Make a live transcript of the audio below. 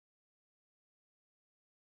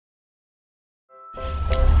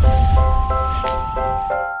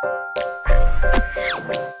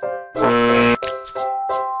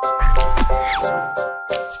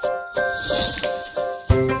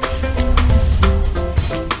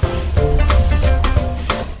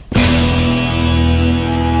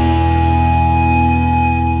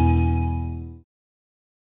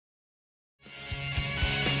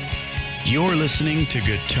You're listening to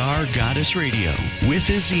Guitar Goddess Radio with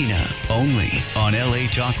Azina, only on LA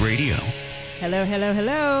Talk Radio. Hello, hello,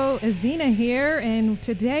 hello. Azina here, and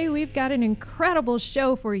today we've got an incredible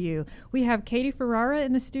show for you. We have Katie Ferrara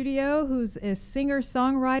in the studio, who's a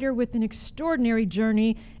singer-songwriter with an extraordinary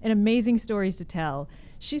journey and amazing stories to tell.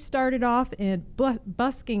 She started off in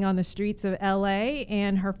busking on the streets of LA,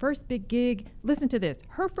 and her first big gig, listen to this,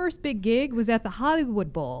 her first big gig was at the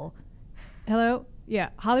Hollywood Bowl. Hello? Yeah,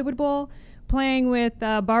 Hollywood Bowl, playing with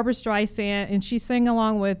Barbra Streisand, and she sang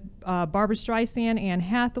along with Barbra Streisand, Anne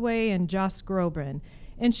Hathaway, and Josh Groban.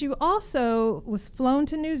 And she also was flown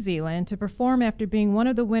to New Zealand to perform after being one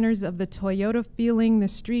of the winners of the Toyota Feeling the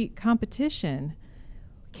Street competition.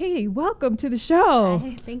 Katie, welcome to the show.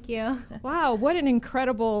 Hi, thank you. Wow, what an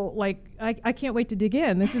incredible, I can't wait to dig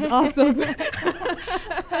in. This is awesome.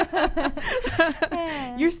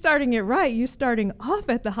 Yeah. You're starting it right. You're starting off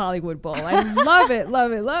at the Hollywood Bowl. I love it,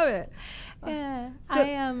 love it, love it. Yeah, So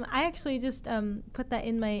I actually just put that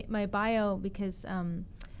in my bio because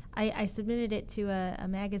I submitted it to a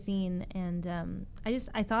magazine, and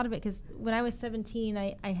I thought of it because when I was 17,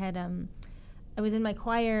 I was in my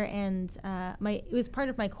choir, and it was part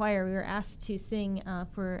of my choir. We were asked to sing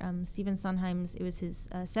for Stephen Sondheim's. It was his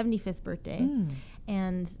 75th birthday,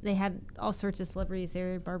 and they had all sorts of celebrities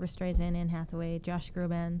there: Barbra Streisand, Anne Hathaway, Josh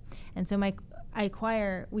Groban. And so my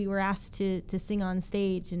choir, we were asked to sing on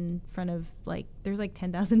stage in front of there's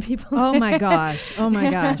 10,000 people. Oh there. my gosh! Oh my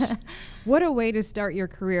gosh! What a way to start your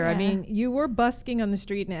career. Yeah. I mean, you were busking on the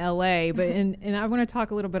street in L.A., but and I want to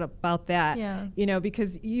talk a little bit about that. Yeah. You know,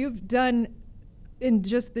 because you've done. In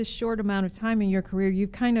just this short amount of time in your career,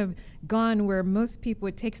 you've kind of gone where most people,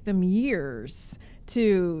 it takes them years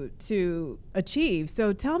to achieve.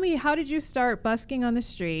 So tell me, how did you start busking on the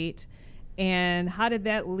street, and how did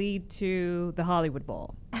that lead to the Hollywood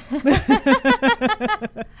Bowl?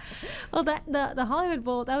 Well, the Hollywood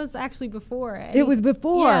Bowl, that was actually before. It was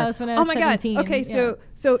before. Yeah, it was when I was 17. God. Okay, yeah.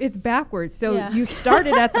 so it's backwards. So Yeah. you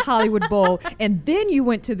started at the Hollywood Bowl, and then you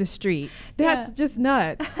went to the street. That's Yeah. just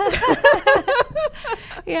nuts.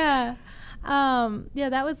 Yeah.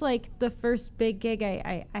 That was the first big gig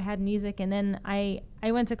I had in music. And then I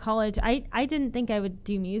went to college. I didn't think I would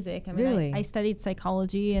do music. I mean, Really? I studied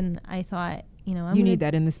psychology, and I thought, You need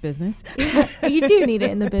that in this business. You do need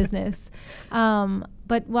it in the business.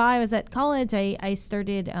 But while I was at college, I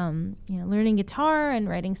started, learning guitar and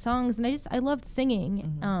writing songs, and I loved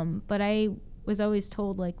singing. Mm-hmm. But I was always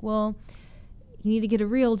told, well, you need to get a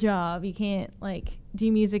real job. You can't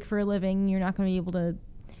do music for a living. You're not going to be able to,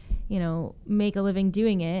 make a living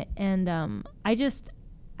doing it. And I don't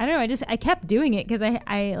know. I kept doing it because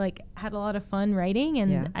I had a lot of fun writing,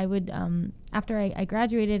 and Yeah. I would after I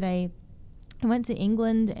graduated, I went to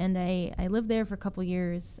England, and I lived there for a couple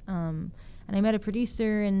years. And I met a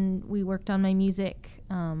producer, and we worked on my music.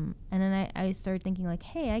 And then I started thinking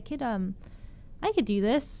hey, I could do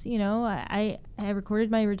this. I recorded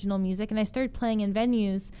my original music, and I started playing in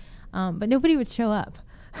venues, but nobody would show up.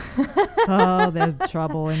 Oh, the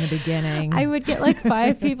trouble in the beginning. I would get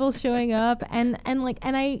 5 people showing up, and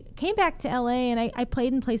I came back to LA, and I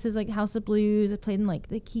played in places like House of Blues. I played in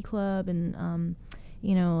the Key Club, and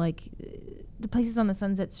the places on the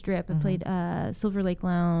Sunset Strip. I played Silver Lake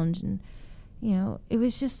Lounge, and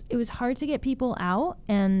it was hard to get people out,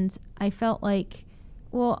 and I felt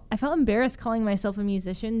embarrassed calling myself a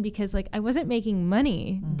musician because I wasn't making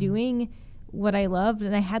money doing what I loved,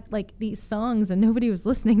 and I had these songs, and nobody was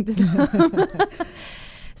listening to them.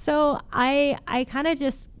 So I kind of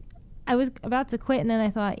I was about to quit, and then I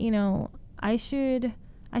thought, I should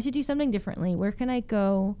do something differently. Where can I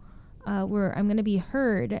go where I'm going to be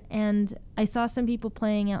heard? And I saw some people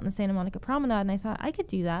playing out in the Santa Monica Promenade, and I thought I could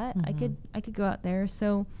do that. I could go out there.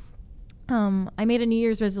 So I made a New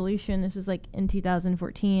Year's resolution. This was in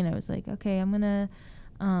 2014. I was okay, I'm gonna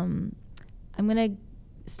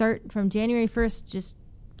start from January 1st, just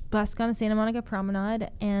busk on the Santa Monica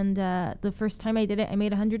Promenade. And the first time I did it, I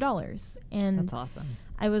made $100. And That's awesome.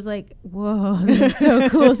 I was whoa, this is so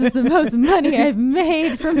cool. This is the most money I've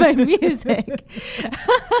made from my music.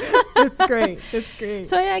 That's great. That's great.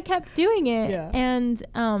 So I kept doing it. Yeah. And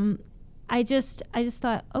I just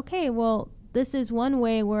thought, okay, well, this is one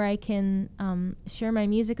way where I can share my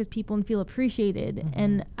music with people and feel appreciated.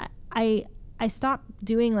 And I I stopped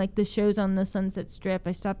doing like the shows on the Sunset Strip.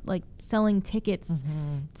 I stopped like selling tickets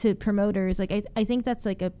to promoters. Like I think that's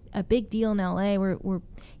like a big deal in LA where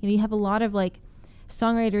you have a lot of like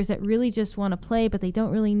songwriters that really just want to play, but they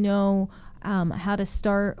don't really know how to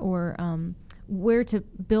start or where to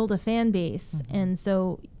build a fan base. And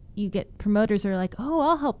so you get promoters that are like, oh,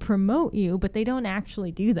 I'll help promote you, but they don't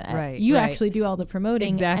actually do that. Right, you right. actually do all the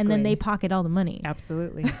promoting, Exactly. and then they pocket all the money.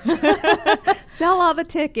 Absolutely. Sell all the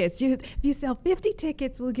tickets. If you sell 50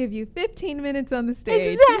 tickets, we'll give you 15 minutes on the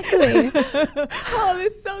stage. Exactly. Oh,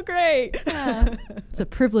 this is so great. Yeah. It's a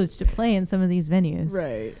privilege to play in some of these venues.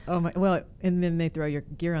 Right. Oh my. Well, and then they throw your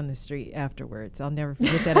gear on the street afterwards. I'll never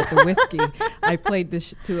forget that at the Whiskey. I played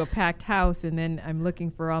this to a packed house, and then I'm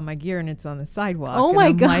looking for all my gear, and it's on the sidewalk. Oh and my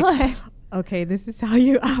I'm God. Like, okay, this is how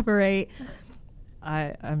you operate.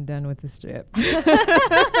 I'm done with the strip.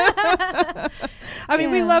 I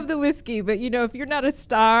mean, we love the Whiskey, but if you're not a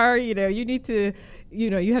star, you need to,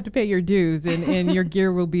 you have to pay your dues, and your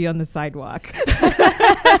gear will be on the sidewalk.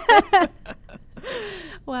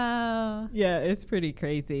 Wow. Yeah, it's pretty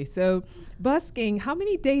crazy. So busking, how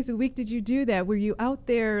many days a week did you do that? Were you out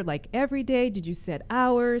there like every day? Did you set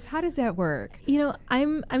hours? How does that work?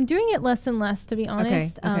 I'm doing it less and less, to be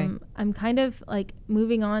honest. Okay. I'm kind of like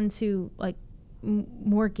moving on to like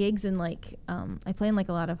more gigs, and like I play in like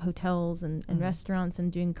a lot of hotels and restaurants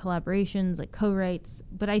and doing collaborations, like co-writes,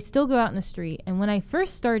 but I still go out in the street. And when I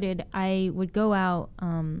first started, I would go out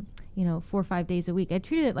 4 or 5 days a week. I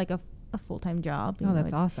treated it like a full-time job.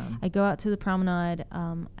 That's awesome. I go out to the promenade.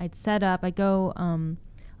 I'd set up. I go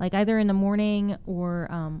like either in the morning or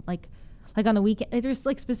like on the weekend. There's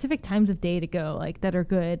like specific times of day to go like that are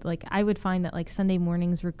good. Like I would find that like Sunday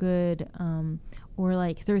mornings were good, or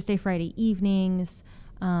like Thursday, Friday evenings.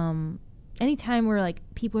 Anytime where like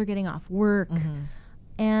people are getting off work,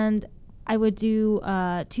 and I would do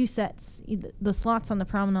 2 sets. The slots on the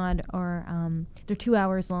promenade are they're 2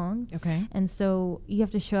 hours long. Okay. And so you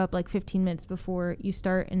have to show up like 15 minutes before you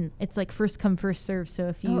start, and it's like first come first serve. So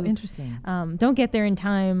if you interesting. Don't get there in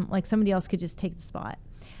time, like somebody else could just take the spot.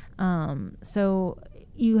 So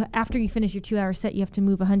after you finish your 2-hour set, you have to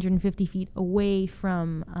move 150 feet away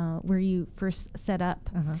from where you first set up.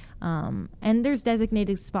 And there's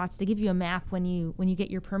designated spots. They give you a map when you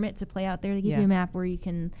get your permit to play out there. They give you a map where you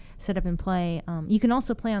can set up and play. You can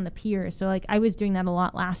also play on the pier. So like I was doing that a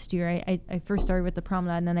lot last year. I first started with the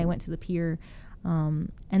promenade, and then I went to the pier.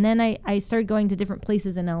 And then I started going to different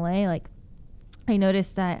places in LA. Like I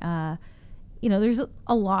noticed that there's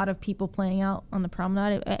a lot of people playing out on the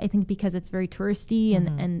promenade. I think because it's very touristy,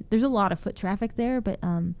 and there's a lot of foot traffic there. But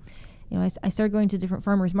I started going to different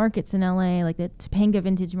farmers markets in LA, like the Topanga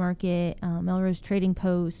Vintage Market, Melrose Trading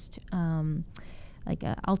Post, like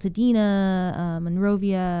Altadena,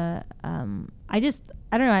 Monrovia. I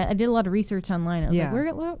don't know. I did a lot of research online. I was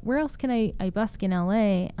like, where else can I busk in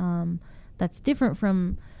LA that's different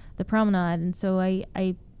from the promenade? And so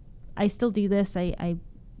I still do this. I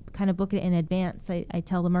kind of book it in advance. I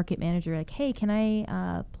tell the market manager like, hey, can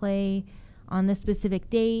I play on this specific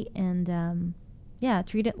date? And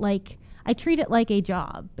treat it like a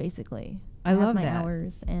job, basically. I love my that.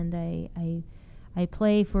 hours, and I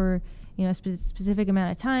play for a specific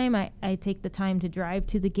amount of time. I take the time to drive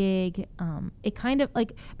to the gig. It kind of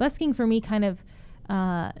like busking for me kind of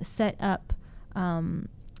set up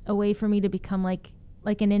a way for me to become like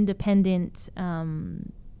an independent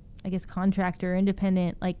I guess contractor,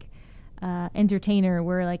 independent, like entertainer,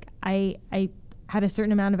 where like I had a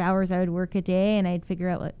certain amount of hours I would work a day, and I'd figure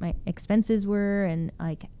out what my expenses were, and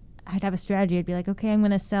like I'd have a strategy. I'd be like, okay, I'm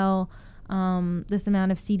going to sell this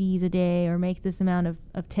amount of CDs a day, or make this amount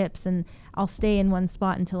of tips, and I'll stay in one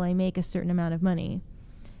spot until I make a certain amount of money.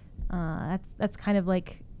 That's kind of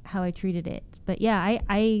like how I treated it. But yeah,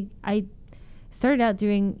 I started out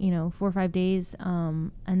doing 4 or 5 days,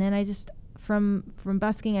 and then I just from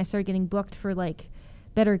busking, I started getting booked for like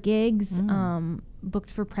better gigs, booked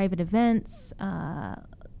for private events,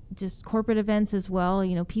 just corporate events as well.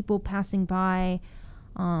 People passing by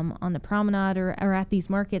on the promenade or at these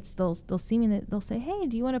markets, they'll see me, they'll say, hey,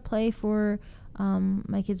 do you want to play for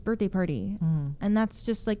my kid's birthday party? And that's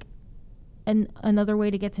just like another way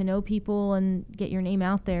to get to know people and get your name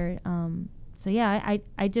out there. So yeah,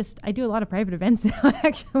 I do a lot of private events now,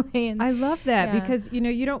 actually. And I love that because,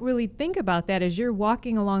 you don't really think about that as you're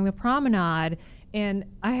walking along the promenade. And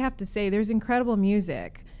I have to say, there's incredible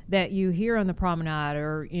music that you hear on the promenade,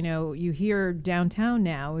 or, you hear downtown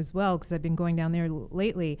now as well, because I've been going down there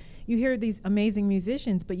lately. You hear these amazing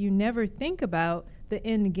musicians, but you never think about the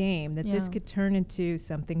end game, that this could turn into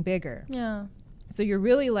something bigger. Yeah. So you're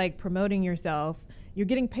really like promoting yourself you're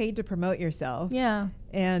getting paid to promote yourself. Yeah.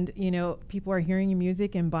 And, people are hearing your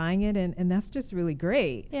music and buying it, and that's just really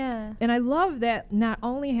great. Yeah. And I love that not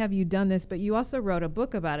only have you done this, but you also wrote a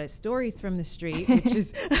book about it, Stories from the Street, which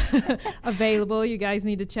is available. You guys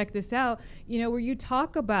need to check this out, where you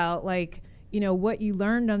talk about, like, what you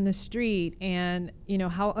learned on the street and,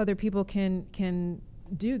 how other people can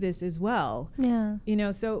do this as well.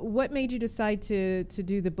 Yeah. So what made you decide to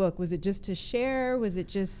do the book? Was it just to share? Was it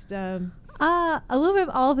just... A little bit of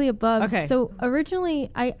all of the above. Okay. So originally,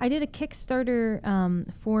 I did a Kickstarter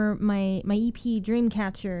for my EP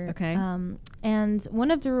Dreamcatcher. Okay. And one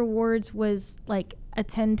of the rewards was like a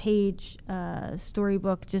 10-page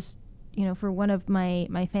storybook, just for one of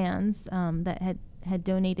my fans that had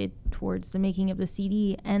donated towards the making of the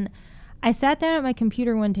CD. And I sat down at my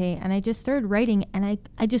computer one day and I just started writing, and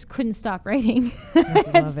I just couldn't stop writing. I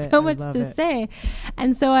had so much to say.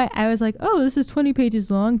 And so I was like, oh, this is 20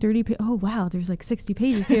 pages long, 30 oh wow, there's like 60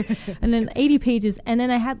 pages here. And then 80 pages. And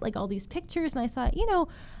then I had like all these pictures, and I thought,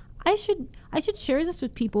 I should share this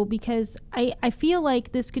with people, because I feel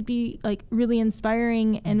like this could be like really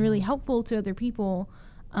inspiring and really helpful to other people.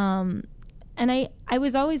 And I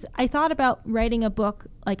thought about writing a book,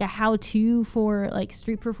 like a how-to for like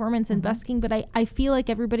street performance and busking, but I feel like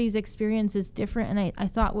everybody's experience is different. And I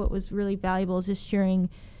thought what was really valuable is just sharing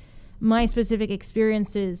my specific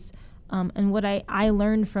experiences and what I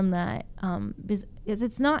learned from that. Because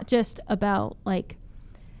it's not just about like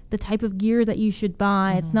the type of gear that you should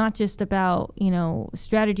buy. It's not just about,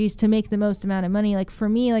 strategies to make the most amount of money. Like for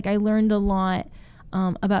me, like I learned a lot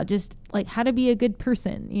about just like how to be a good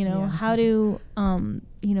person, how to,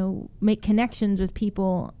 make connections with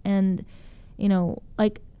people. And,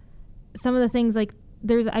 like some of the things, like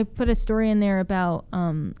I put a story in there about,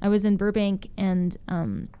 I was in Burbank, and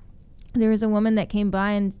there was a woman that came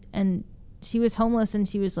by and she was homeless, and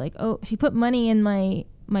she was like, oh, she put money in my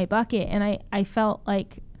bucket. And I felt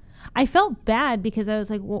bad, because I was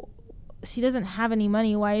like, well, she doesn't have any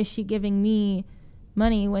money. Why is she giving me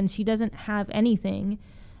money when she doesn't have anything?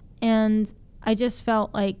 And I just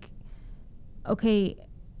felt like, okay,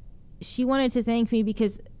 she wanted to thank me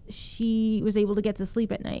because she was able to get to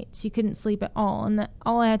sleep at night. She couldn't sleep at all, and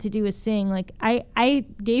all I had to do was sing. Like I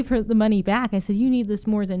gave her the money back. I said, you need this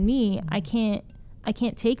more than me. I can't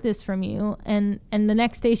take this from you. And the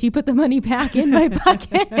next day she put the money back in my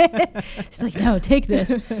bucket. She's like, no, take this.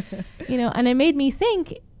 And it made me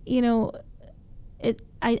think,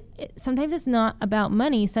 sometimes it's not about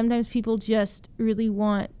money. Sometimes people just really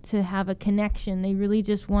want to have a connection. They really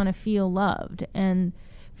just want to feel loved. And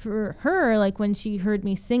for her, like when she heard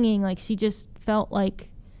me singing, like she just felt like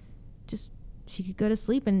she could go to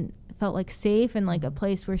sleep and felt like safe, and like a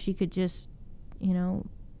place where she could just,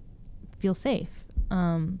 feel safe.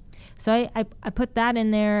 So I put that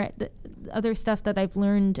in there. The other stuff that I've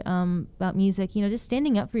learned about music, just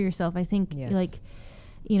standing up for yourself. I think like,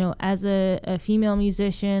 as a female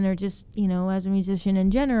musician, or just, as a musician in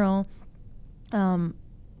general,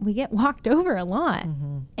 we get walked over a lot.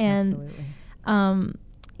 And,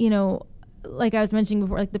 like I was mentioning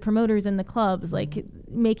before, like the promoters in the clubs, like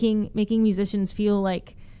making musicians feel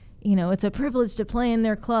like, it's a privilege to play in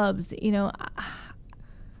their clubs.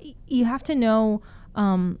 You have to know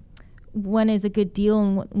when is a good deal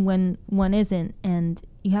and when one isn't, and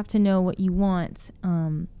you have to know what you want.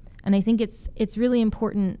 And I think it's really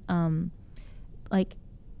important, like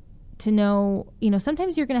to know,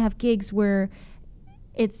 sometimes you're going to have gigs where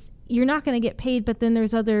you're not going to get paid, but then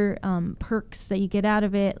there's other perks that you get out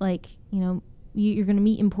of it. Like, you're going to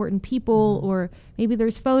meet important people, or maybe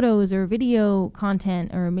there's photos or video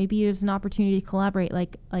content, or maybe there's an opportunity to collaborate,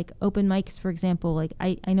 like open mics, for example. Like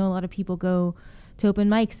I know a lot of people go to open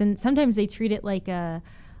mics, and sometimes they treat it like a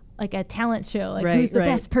talent show, like who's the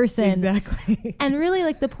best person. Exactly. And really,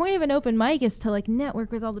 like the point of an open mic is to like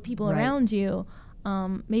network with all the people around you.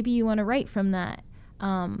 Maybe you want to write from that.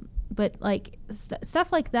 But like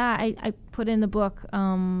stuff like that, I put in the book.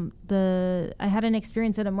 I had an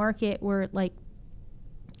experience at a market where like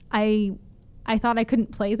I thought I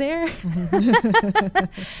couldn't play there.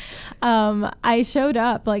 I showed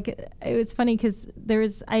up, like it was funny because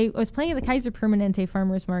I was playing at the Kaiser Permanente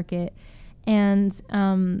Farmers Market, and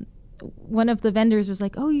one of the vendors was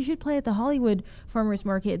like, oh, you should play at the Hollywood Farmers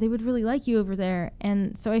Market. They would really like you over there.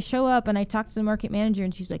 And so I show up and I talk to the market manager,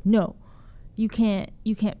 and she's like, no, you can't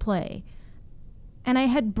play. And I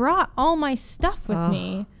had brought all my stuff with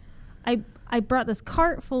me. I brought this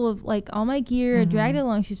cart full of like all my gear, dragged it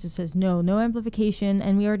along. She just says, no amplification,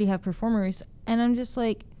 and we already have performers. And I'm just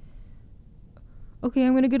like, okay,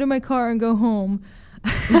 I'm going to go to my car and go home.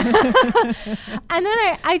 And then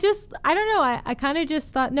I don't know, I kind of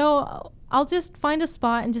just thought, no, I'll just find a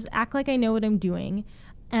spot and just act like I know what I'm doing,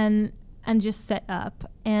 and just set up.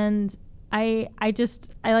 And I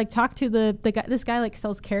like talk to the guy. This guy like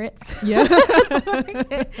sells carrots. Yeah.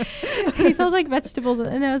 He sells like vegetables.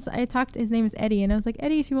 And I talked, his name is Eddie. And I was like,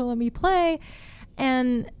 Eddie, she won't let me play.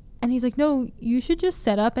 And he's like, no, you should just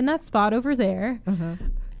set up in that spot over there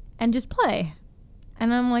and just play.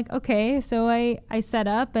 And I'm like, okay. So I set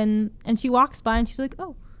up and she walks by and she's like,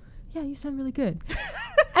 oh yeah, you sound really good.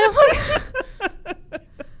 And I'm like,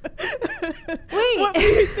 wait, what were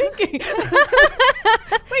you thinking?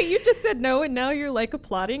 Wait, you just said no, and now you're like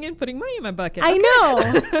applauding and putting money in my bucket. I know.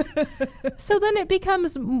 So then it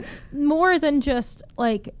becomes more than just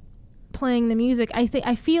like playing the music.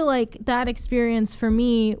 I feel like that experience for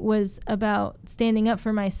me was about standing up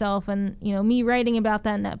for myself, and me writing about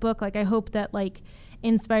that in that book. Like, I hope that like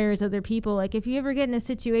inspires other people. Like, if you ever get in a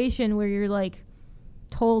situation where you're like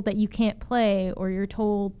told that you can't play, or you're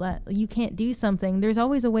told that you can't do something, there's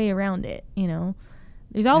always a way around it.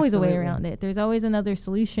 There's always Absolutely. a way around it. There's always another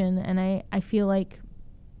solution. And I feel like,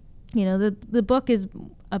 the book is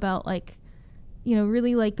about like,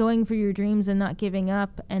 really like going for your dreams and not giving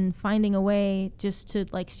up and finding a way just to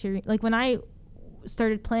like share. Like, when I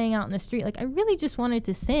started playing out in the street, like I really just wanted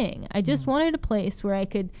to sing. I just wanted a place where I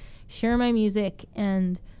could share my music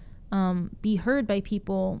and be heard by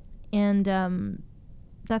people. And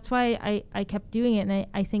that's why I kept doing it. And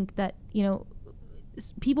I think that,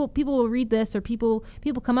 people will read this, or people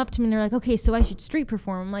come up to me and they're like, okay, so I should street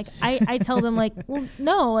perform. Like, I tell them like, well,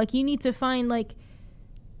 no, like you need to find like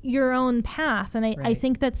your own path. And I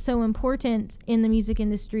think that's so important in the music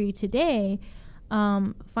industry today.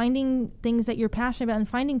 Finding things that you're passionate about and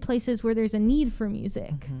finding places where there's a need for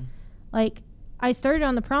music. Like, I started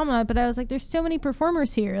on the Promenade, but I was like, there's so many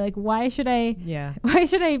performers here. Like, why should I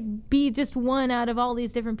be just one out of all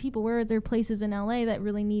these different people? Where are there places in LA that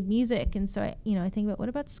really need music? And so I think about, what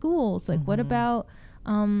about schools? Like, what about,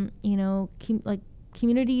 like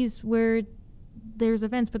communities where there's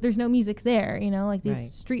events, but there's no music there, like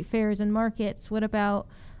these street fairs and markets. What about,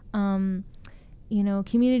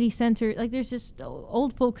 community center? Like, there's just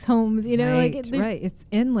old folks' homes, It's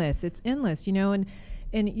endless,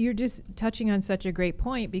 and you're just touching on such a great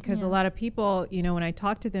point, because a lot of people, when I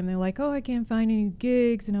talk to them, they're like, oh, I can't find any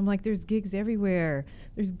gigs. And I'm like, there's gigs everywhere.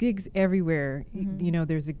 There's gigs everywhere.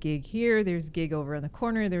 There's a gig here. There's a gig over on the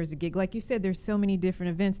corner. There's a gig, like you said, there's so many different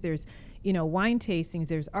events. There's, wine tastings.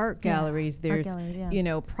 There's art galleries. There's,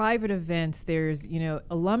 private events. There's,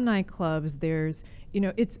 alumni clubs. There's,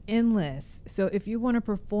 it's endless. So if you want to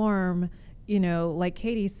perform, like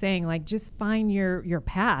Katie's saying, like, just find your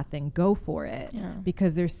path and go for it,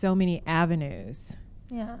 because there's so many avenues.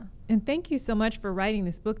 Yeah. And thank you so much for writing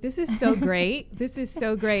this book. This is so great. This is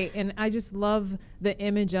so great. And I just love the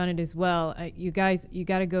image on it as well. You guys, you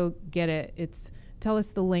got to go get it. Tell us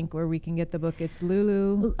the link where we can get the book. It's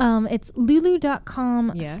Lulu. It's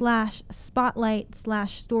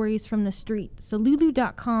lulu.com/spotlight/stories from the street. So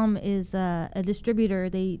Lulu.com is a distributor.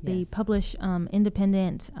 They publish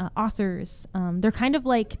independent authors. They're kind of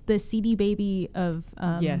like the CD baby of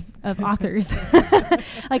authors.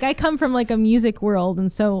 Like, I come from like a music world,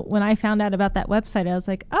 and so when I found out about that website, I was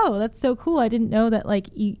like, oh, that's so cool. I didn't know that like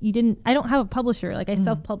you didn't. I don't have a publisher. Like, I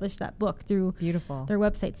self-published that book through their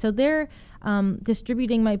website. So they're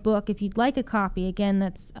distributing my book. If you'd like a copy, again,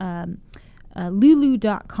 that's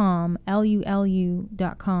lulu.com,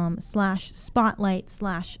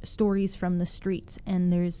 lulu.com/spotlight/stories from the street.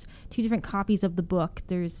 And there's 2 different copies of the book.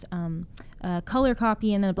 There's a color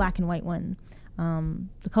copy and then a black and white one.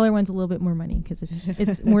 The color one's a little bit more money because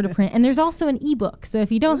it's more to print. And there's also an ebook. So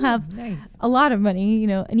if you don't have a lot of money,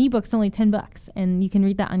 an ebook's only $10, and you can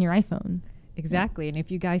read that on your iPhone. Exactly. And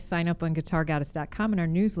if you guys sign up on guitargoddess.com in our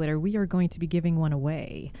newsletter, we are going to be giving one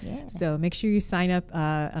away. Yeah. So make sure you sign up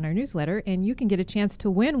on our newsletter, and you can get a chance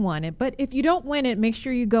to win one. But if you don't win it, make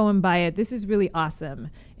sure you go and buy it. This is really awesome,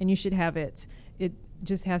 and you should have it. It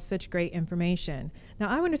just has such great information. Now,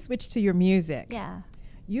 I want to switch to your music. Yeah.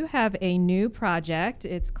 You have a new project.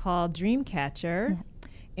 It's called Dreamcatcher. Yeah.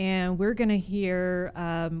 And we're going to hear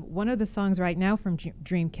one of the songs right now from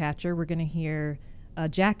Dreamcatcher. We're going to hear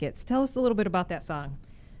Jackets. Tell us a little bit about that song.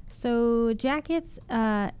 So Jackets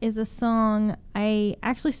is a song, I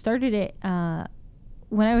actually started it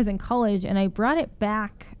when I was in college, and I brought it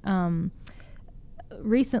back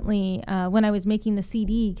recently when I was making the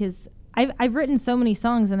CD, because I've written so many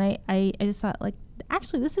songs, and I just thought, like,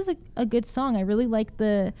 actually this is a good song. I really like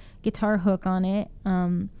the guitar hook on it,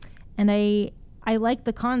 and I like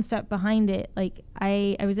the concept behind it. Like,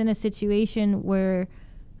 I was in a situation where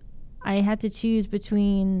I had to choose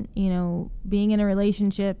between, being in a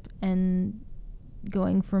relationship and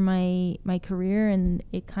going for my career, and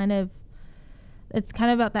it's kind of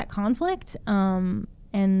about that conflict. And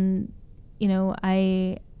you know,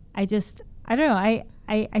 I don't know.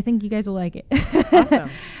 I think you guys will like it. Awesome.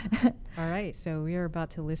 All right, so we are about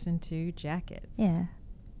to listen to Jackets. Yeah.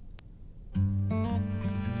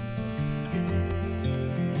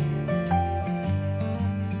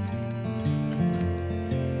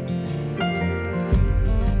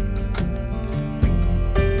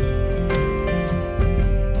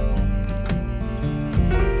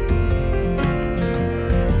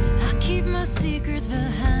 Secrets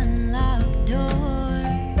behind locked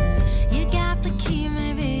doors. You got the key,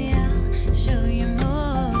 maybe I'll show you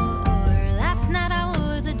more. Last night I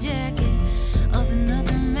wore the jacket of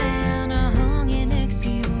another man. I hung it next to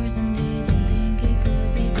yours and didn't think it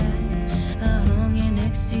could be bad. I hung it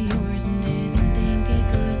next to yours and didn't think it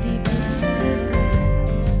could be bad.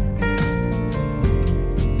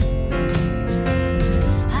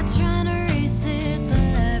 I try to erase it, the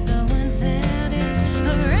life I once had. It's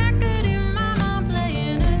a record in my mind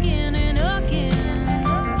playing again and again.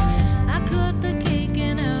 I cut the cake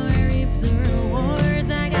and now I reap the rewards.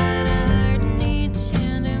 I got a heart in each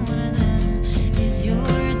hand and one of them is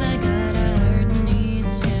yours. I got a heart in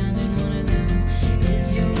each hand and one of them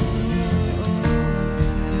is yours.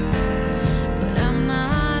 But I'm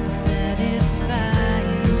not satisfied.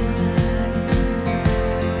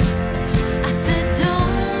 I said,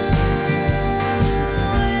 don't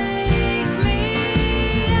wake me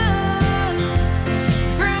up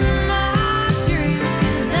from my dreams,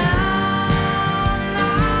 'cause I'm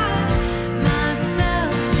not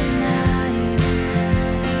myself tonight.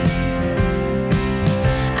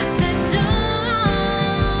 I said, don't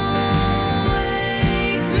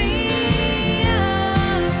wake me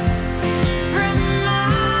up from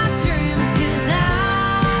my dreams, 'cause I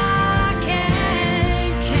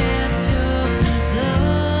can't catch up with the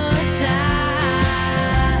times.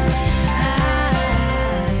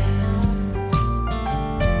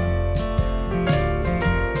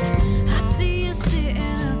 I see you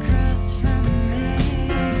sitting across from me,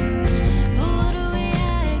 but what do we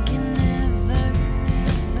I can never be.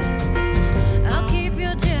 I'll keep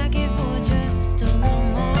your jacket for just a little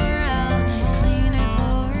more. I'll clean it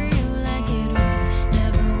for you like it was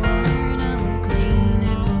never worn. I will clean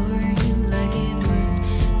it for you like it was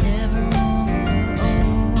never worn.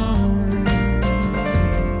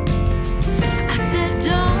 I said,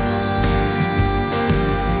 don't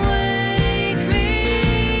wake me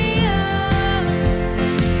up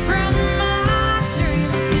from my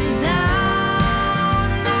dreams, 'cause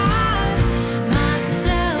I'm not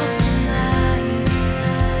myself tonight.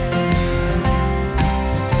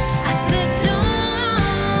 I said, don't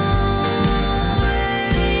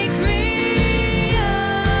wake me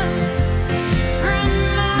up from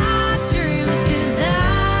my dreams, 'cause I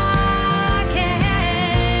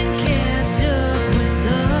can't catch up with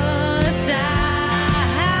the times.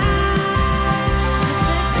 I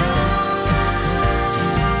said, don't wake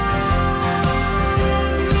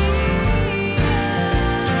me up.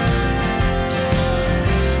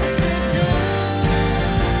 I said,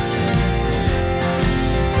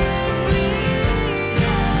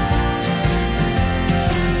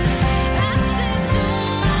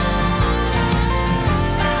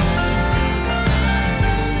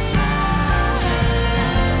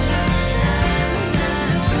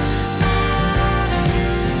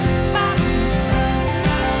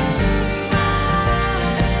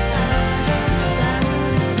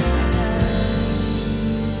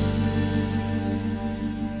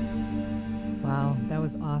 Wow, that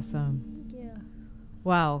was awesome. Yeah.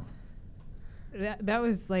 Wow. That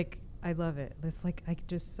was like, I love it. It's like I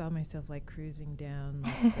just saw myself like cruising down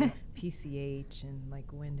like the PCH and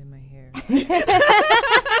like wind in my hair.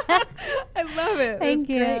 I love it. Thank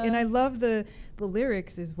you. Great. And I love the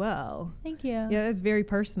lyrics as well. Thank you. Yeah, that's very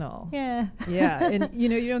personal. Yeah. Yeah. And you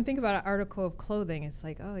know, you don't think about an article of clothing. It's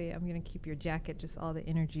like, oh yeah, I'm going to keep your jacket, just all the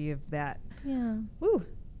energy of that. Yeah. Woo.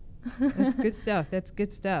 That's good stuff. That's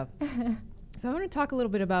good stuff. So I want to talk a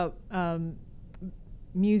little bit about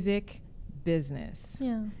music business.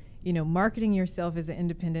 Yeah. You know, marketing yourself as an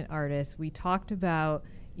independent artist. We talked about,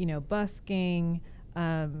 you know, busking.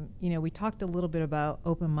 You know, we talked a little bit about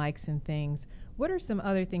open mics and things. What are some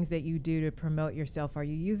other things that you do to promote yourself? Are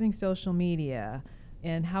you using social media?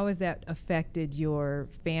 And how has that affected your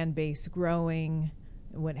fan base growing,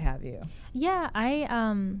 what have you? Yeah,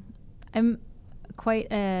 I'm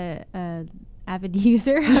quite a avid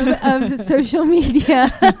user of social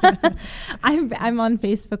media. I'm on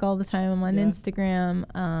Facebook all the time. I'm on Instagram.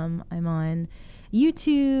 I'm on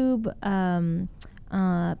YouTube,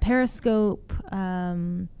 Periscope,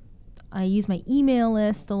 I use my email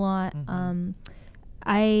list a lot.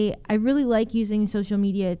 I really like using social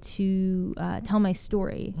media to tell my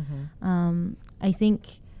story. I think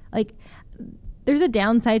like there's a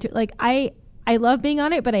downside to like I love being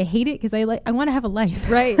on it, but I hate it because I want to have a life.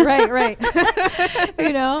 Right.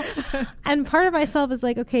 You know, and part of myself is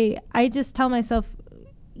like, okay, I just tell myself,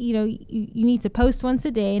 you know, you need to post once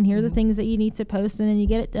a day, and here are the things that you need to post, and then you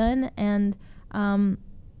get it done, and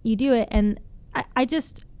you do it. And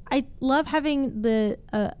I love having the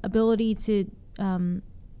ability to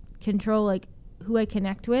control like who I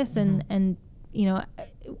connect with, and you know,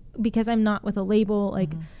 because I'm not with a label,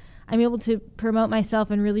 like I'm able to promote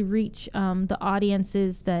myself and really reach the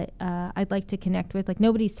audiences that I'd like to connect with. Like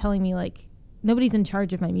nobody's telling me, like nobody's in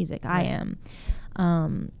charge of my music. I am.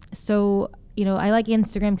 So, you know, I like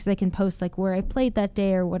Instagram because I can post like where I played that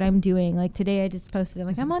day or what I'm doing. Like today I just posted, I'm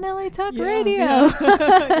like, I'm on LA Talk Radio.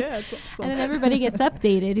 Yeah, it's awesome. And then everybody gets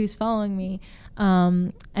updated who's following me.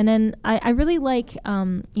 And then I really like, you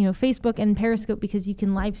know, Facebook and Periscope because you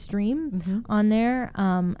can live stream on there.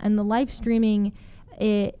 And the live streaming,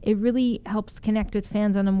 it really helps connect with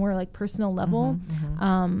fans on a more like personal level.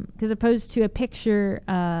 Because opposed to a picture,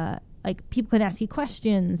 like people can ask you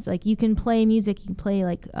questions, like you can play music, you can play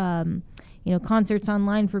like, you know, concerts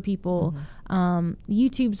online for people.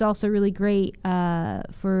 YouTube's also really great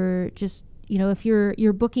for just, you know, if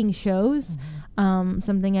you're booking shows.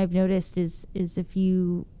 Something I've noticed is if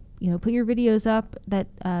you know, put your videos up that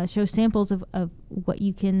show samples of what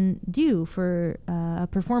you can do for a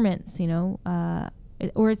performance, you know,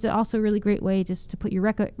 or it's also a really great way just to put your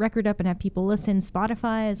record up and have people listen.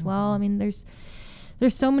 Spotify as well. I mean, there's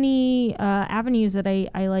so many avenues that I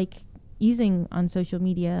like using on social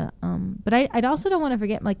media, but I also don't want to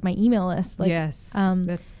forget like my email list. Like, yes,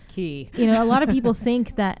 that's key. You know, a lot of people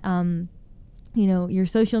think that you know, your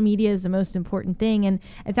social media is the most important thing, and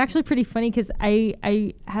it's actually pretty funny because I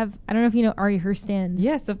don't know if you know Ari Herstand.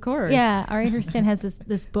 Yes, of course. Yeah, Ari Herstand has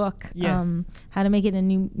this book, Yes. How to Make It in a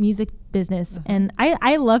New Music Business, and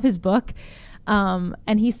I love his book.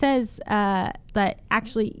 And he says that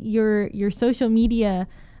actually your social media,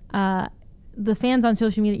 the fans on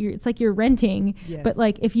social media, it's like you're renting, Yes. but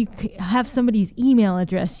like if you have somebody's email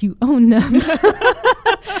address, you own them.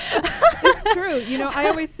 It's true. You know, I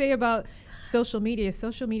always say about social media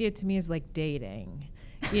to me is like dating.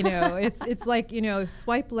 You know, it's like, you know,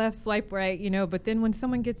 swipe left, swipe right, you know, but then when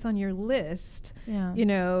someone gets on your list, you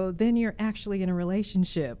know, then you're actually in a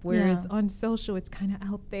relationship. Whereas on social, it's kind of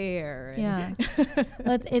out there.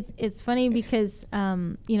 Well, it's funny because,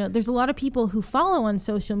 you know, there's a lot of people who follow on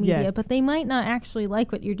social media, Yes. but they might not actually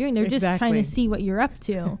like what you're doing. They're just trying Exactly. to see what you're up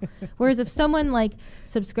to. Whereas if someone like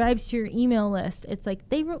subscribes to your email list, it's like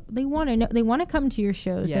they want to know, they want to come to your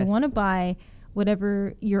shows. They Yes. want to buy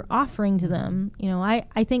whatever you're offering to them. You know,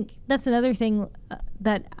 I think that's another thing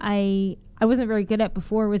that I wasn't very good at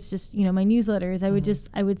before, was just, you know, my newsletters.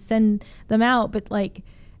 I would send them out, but like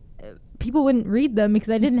people wouldn't read them because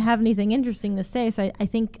I didn't have anything interesting to say. So I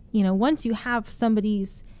think, you know, once you have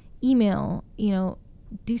somebody's email, you know,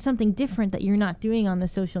 do something different that you're not doing on the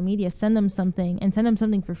social media. Send them something, and send them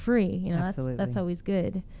something for free. You know, that's always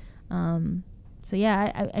good. So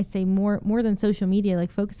yeah, I say more than social media,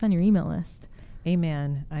 like focus on your email list.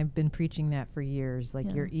 Amen. I've been preaching that for years.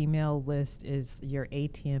 Like your email list is your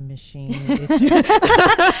ATM machine.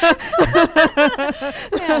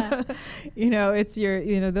 You know, it's your,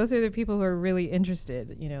 you know, those are the people who are really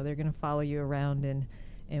interested. You know, they're going to follow you around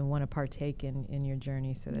and want to partake in your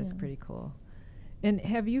journey. So that's pretty cool. And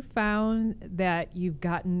have you found that you've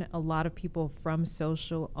gotten a lot of people from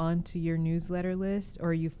social onto your newsletter list, or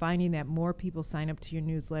are you finding that more people sign up to your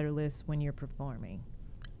newsletter list when you're performing?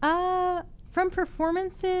 From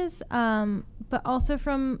performances, but also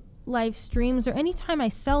from live streams, or anytime I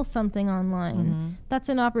sell something online, that's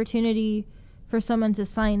an opportunity for someone to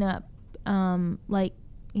sign up. Like,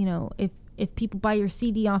 you know, if people buy your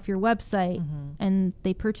CD off your website and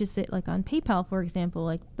they purchase it like on PayPal, for example,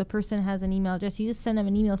 like the person has an email address, you just send them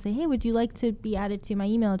an email, say, hey, would you like to be added to my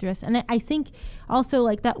email address? And I think also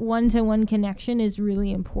like that one-to-one connection is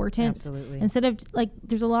really important. Absolutely. Instead of like,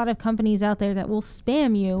 there's a lot of companies out there that will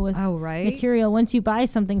spam you with right. material once you buy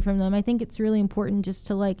something from them. I think it's really important just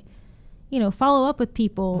to like, you know, follow up with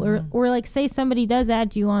people, or like say somebody does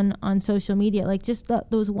add you on social media, like just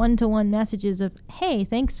those one-to-one messages of, hey,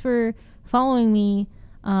 thanks for following me,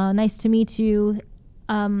 nice to meet you,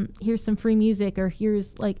 here's some free music, or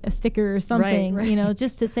here's like a sticker or something, right. You know,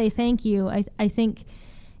 just to say thank you. I think,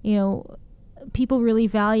 you know, people really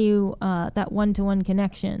value that one-to-one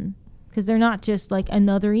connection, because they're not just like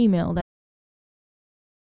another email.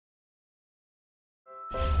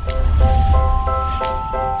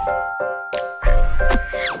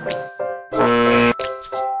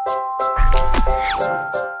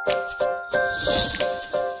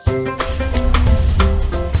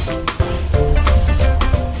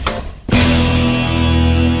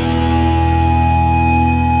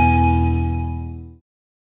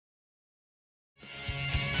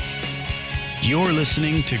 You're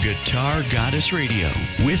listening to Guitar Goddess Radio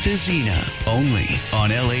with Azina, only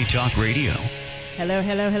on LA Talk Radio. Hello,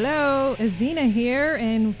 hello, hello. Azina here,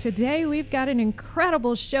 and today we've got an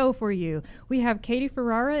incredible show for you. We have Katie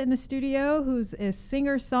Ferrara in the studio, who's a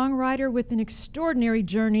singer-songwriter with an extraordinary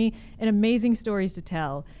journey and amazing stories to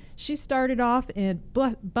tell. She started off in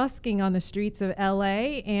busking on the streets of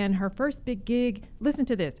LA, and her first big gig, listen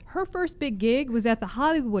to this, her first big gig was at the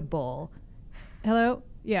Hollywood Bowl. Hello?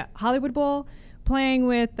 Yeah, Hollywood Bowl, playing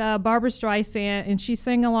with Barbra Streisand, and she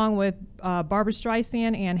sang along with Barbra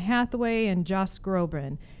Streisand, Anne Hathaway, and Josh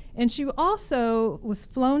Groban. And she also was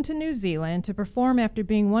flown to New Zealand to perform after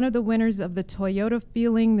being one of the winners of the Toyota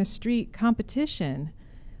Feeling the Street competition.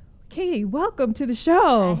 Katie, welcome to the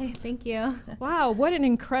show. Hi, thank you. Wow, what an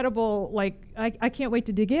incredible, I can't wait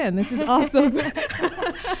to dig in. This is awesome.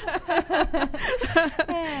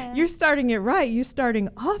 Yeah. You're starting it right. You're starting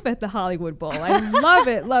off at the Hollywood Bowl. I love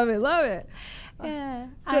it, love it, love it. Yeah,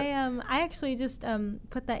 So- I actually just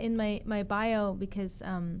put that in my bio because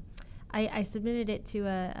I submitted it to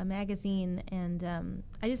a magazine, and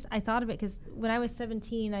I thought of it because when I was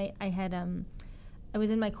 17, I was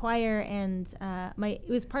in my choir, and it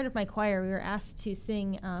was part of my choir. We were asked to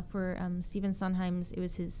sing for Stephen Sondheim's. It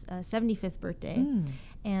was his 75th birthday,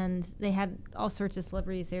 and they had all sorts of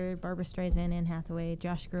celebrities there: Barbra Streisand, Anne Hathaway,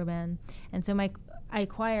 Josh Groban. And so my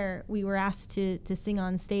choir, we were asked to sing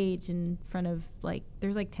on stage in front of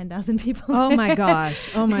there's 10,000 people. Oh my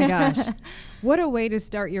gosh! Oh my gosh! What a way to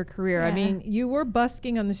start your career. Yeah. I mean, you were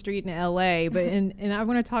busking on the street in L.A., but and I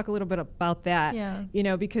want to talk a little bit about that. Yeah. You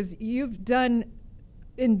know, because you've done.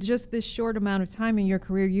 In just this short amount of time in your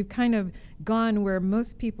career, you've kind of gone where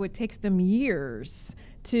most people, it takes them years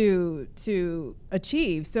to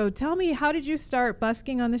achieve. So tell me, how did you start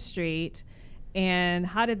busking on the street, and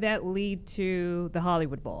how did that lead to the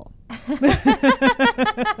Hollywood Bowl?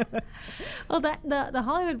 Well, the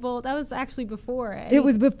Hollywood Bowl, that was actually before. It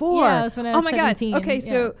was before. Yeah, it was when I was 17. God. Okay,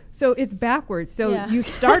 yeah. so it's backwards. So Yeah. you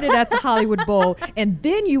started at the Hollywood Bowl, and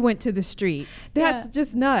then you went to the street. That's Yeah.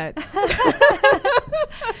 just nuts.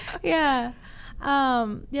 Yeah.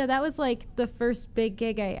 Yeah, that was the first big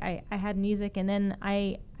gig I had music, and then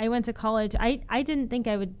I went to college. I didn't think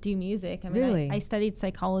I would do music. I mean, Really? I studied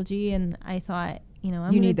psychology, and I thought,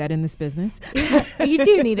 You need that in this business. You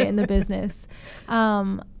do need it in the business.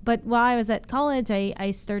 But while I was at college,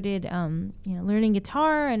 I started, learning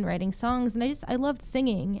guitar and writing songs, and I loved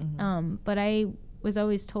singing. Mm-hmm. But I was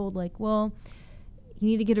always told, well, you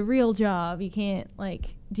need to get a real job. You can't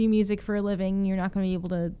do music for a living. You're not going to be able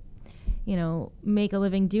to, make a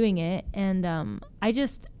living doing it. And I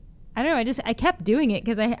don't know. I kept doing it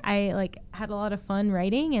because I had a lot of fun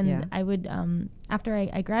writing, and Yeah. I would after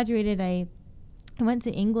I graduated, I went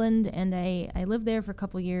to England, and I lived there for a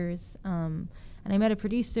couple years. And I met a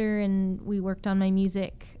producer, and we worked on my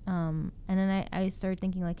music. And then I started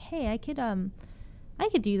thinking hey, I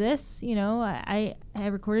could do this. I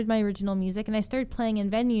recorded my original music, and I started playing in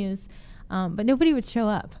venues, but nobody would show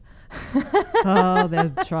up. Oh,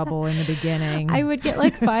 the trouble in the beginning. I would get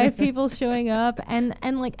 5 people showing up, and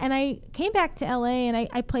I came back to LA, and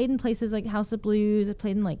I played in places like House of Blues. I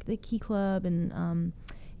played in the Key Club, and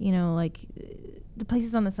the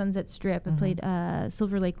places on the Sunset Strip. I played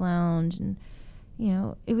Silver Lake Lounge, and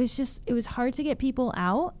it was hard to get people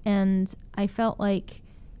out, and I felt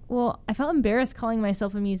embarrassed calling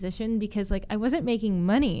myself a musician because I wasn't making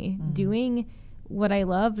money doing what I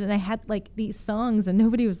loved, and I had these songs, and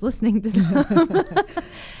nobody was listening to them.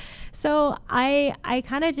 So I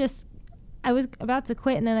kind of I was about to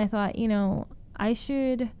quit, and then I thought, I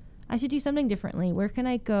should do something differently. Where can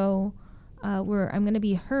I go where I'm going to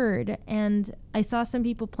be heard? And I saw some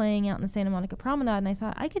people playing out in the Santa Monica Promenade, and I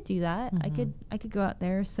thought I could do that. I could go out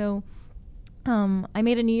there. So I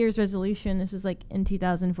made a New Year's resolution. This was in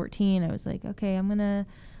 2014. I was okay, I'm gonna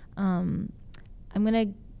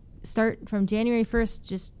start from January 1st,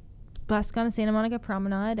 just busk on the Santa Monica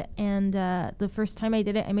Promenade. And the first time I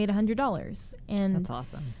did it, I made $100. And That's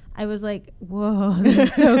awesome. I was whoa, this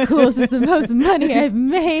is so cool. This is the most money I've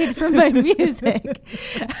made from my music.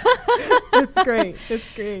 That's great.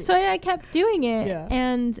 That's great. So I kept doing it. Yeah.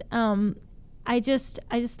 And I just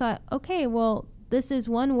thought, okay, well, this is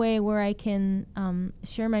one way where I can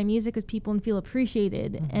share my music with people and feel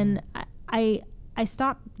appreciated. And I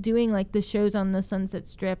stopped doing the shows on the Sunset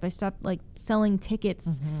Strip. I stopped selling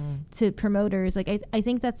tickets to promoters. I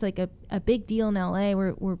think that's a big deal in LA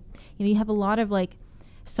where you have a lot of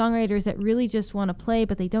songwriters that really just want to play,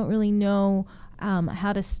 but they don't really know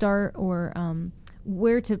how to start or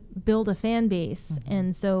where to build a fan base.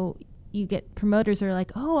 And so you get promoters who are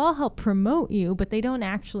like, oh, I'll help promote you, but they don't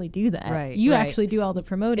actually do that. Right, You right. actually do all the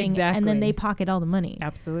promoting, and Exactly. then they pocket all the money.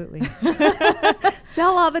 Absolutely.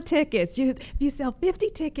 Sell all the tickets. If you sell 50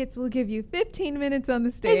 tickets, we'll give you 15 minutes on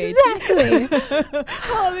the stage. Exactly.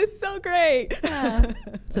 Oh, this is so great. Yeah.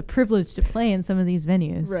 It's a privilege to play in some of these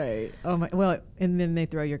venues. Right. Oh my. Well, and then they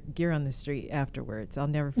throw your gear on the street afterwards. I'll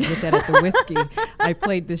never forget that at the Whiskey. I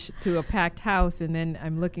played this to a packed house, and then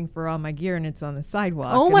I'm looking for all my gear, and it's on the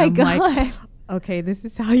sidewalk. Oh and my I'm God. like, okay, this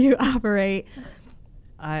is how you operate.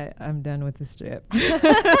 I'm done with the strip.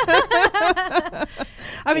 I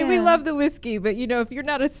mean, we Yeah. love the Whiskey, but if you're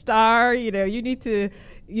not a star, you need to,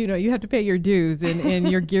 you have to pay your dues, and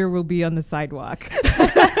your gear will be on the sidewalk.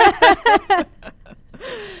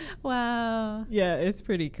 Wow. Yeah, it's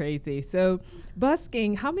pretty crazy. So,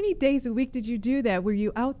 busking, how many days a week did you do that? Were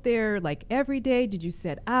you out there like every day? Did you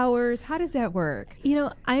set hours? How does that work?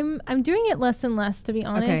 I'm doing it less and less, to be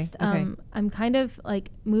honest. okay. I'm kind of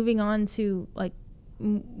like moving on to like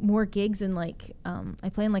more gigs, and like I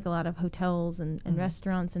play in like a lot of hotels and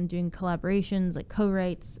restaurants, and doing collaborations, like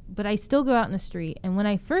co-writes, but I still go out in the street. And when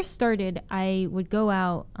I first started, I would go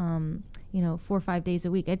out 4 or 5 days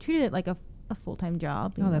a week. I treated it like a full-time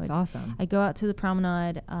job. Oh, that's awesome. I go out to the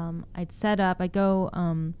promenade. I'd set up. I go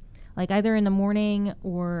like either in the morning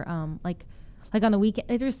or like on the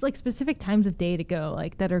weekend. There's like specific times of day to go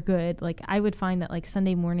like that are good. Like I would find that like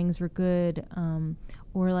Sunday mornings were good,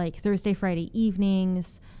 or like Thursday, Friday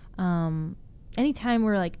evenings. Anytime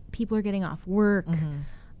where like people are getting off work,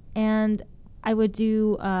 and I would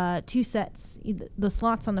do 2 sets. The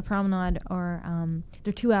slots on the promenade are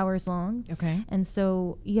they're 2 hours long. Okay. And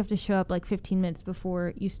so you have to show up like 15 minutes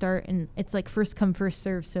before you start, and it's like first come, first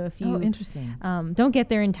serve. So if you interesting. don't get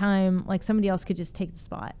there in time, like somebody else could just take the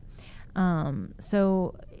spot.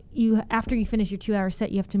 So after you finish your 2-hour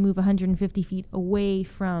set, you have to move 150 feet away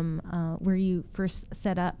from where you first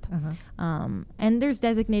set up. And there's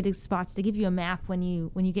designated spots. They give you a map when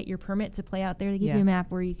you get your permit to play out there. They give you a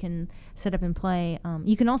map where you can set up and play.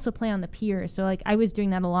 You can also play on the pier. So like I was doing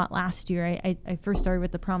that a lot last year. I first started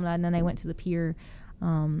with the promenade, and then I went to the pier.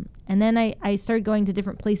 And then I started going to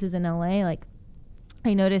different places in LA. Like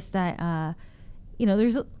I noticed that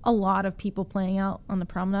there's a lot of people playing out on the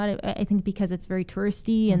promenade. I think because it's very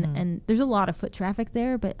touristy, and there's a lot of foot traffic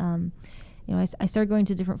there. But I started going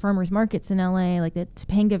to different farmers markets in LA, like the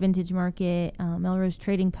Topanga Vintage Market, Melrose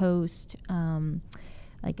Trading Post,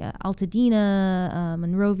 like Altadena,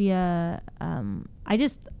 Monrovia. I don't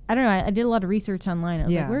know. I did a lot of research online. I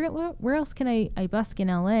was like, where else can I busk in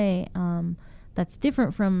LA that's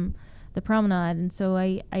different from the promenade? And so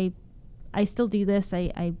I still do this.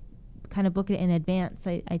 I kind of book it in advance.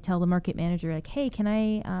 I tell the market manager, like, hey, can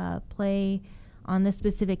I play on this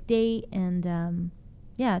specific date? And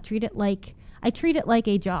treat it like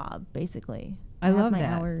a job, basically. I have love my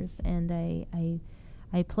that. hours, and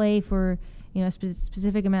I play for a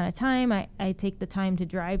specific amount of time. I take the time to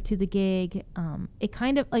drive to the gig. It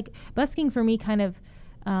kind of like busking for me kind of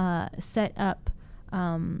set up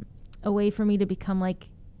a way for me to become like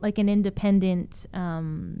an independent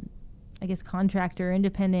I guess contractor,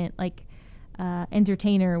 independent, like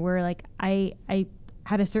entertainer, where like I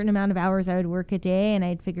had a certain amount of hours I would work a day, and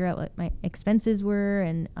I'd figure out what my expenses were,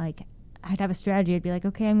 and like I'd have a strategy. I'd be like,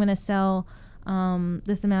 okay, I'm going to sell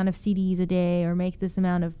this amount of CDs a day, or make this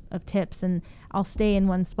amount of tips, and I'll stay in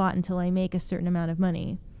one spot until I make a certain amount of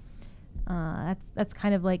money. That's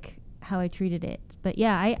kind of like how I treated it. But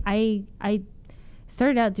yeah, I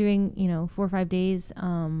started out doing 4 or 5 days,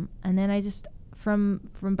 and then I just from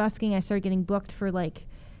busking I started getting booked for like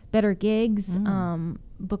better gigs,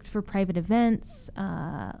 booked for private events,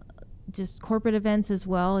 just corporate events as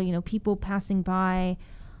well. People passing by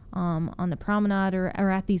on the promenade or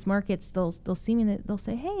at these markets, they'll see me and they'll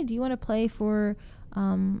say, hey, do you want to play for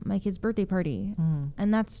my kid's birthday party?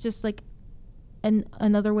 And that's just like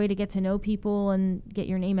another way to get to know people and get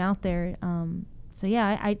your name out there. So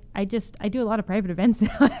yeah, I do a lot of private events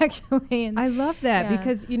now, actually. And I love that yeah.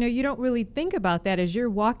 because, you don't really think about that as you're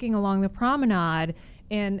walking along the promenade.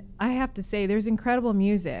 And I have to say, there's incredible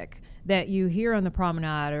music that you hear on the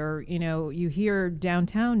promenade, or, you hear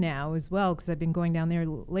downtown now as well, because I've been going down there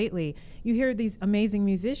lately. You hear these amazing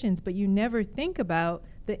musicians, but you never think about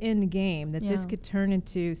the end game, that this could turn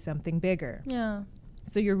into something bigger. Yeah.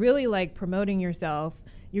 So you're really like promoting yourself.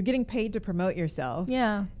 You're getting paid to promote yourself.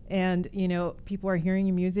 Yeah. And, people are hearing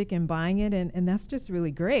your music and buying it, and that's just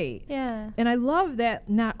really great. Yeah. And I love that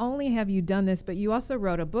not only have you done this, but you also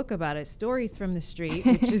wrote a book about it, Stories from the Street,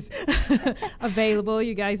 which is available.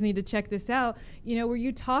 You guys need to check this out, where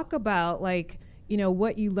you talk about, like,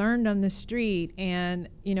 what you learned on the street, and,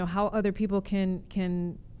 how other people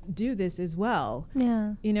can do this as well.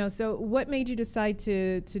 Yeah. You know, so what made you decide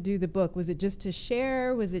to do the book? Was it just to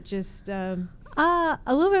share? Was it just A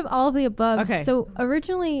little bit of all of the above. Okay. So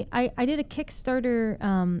originally, I did a Kickstarter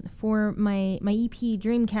for my EP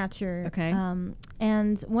Dreamcatcher. Okay.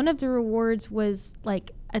 And one of the rewards was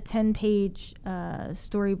like a 10-page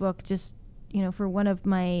storybook, just for one of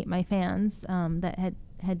my fans that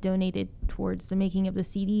had donated towards the making of the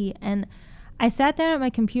CD. And I sat down at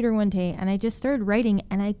my computer one day and I just started writing,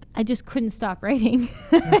 and I just couldn't stop writing.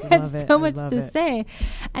 I had so much to say.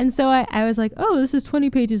 And so I was like, oh, this is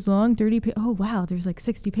 20 pages long, 30 oh wow, there's like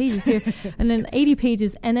 60 pages here, and then 80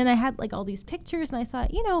 pages. And then I had like all these pictures, and I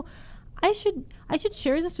thought, I should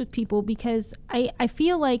share this with people, because I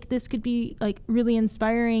feel like this could be like really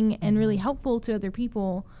inspiring and really helpful to other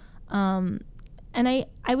people. And I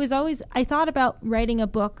thought about writing a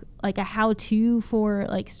book, like a how-to for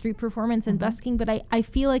like street performance and busking, but I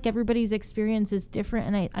feel like everybody's experience is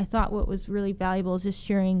different. And I thought what was really valuable is just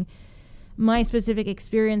sharing my specific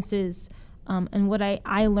experiences and what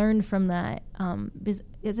I learned from that. Because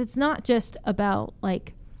it's not just about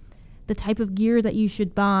like the type of gear that you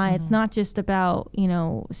should buy. It's not just about,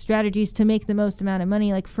 strategies to make the most amount of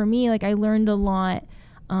money. Like for me, like I learned a lot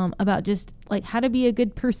about just like how to be a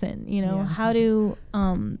good person, how to,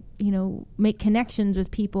 make connections with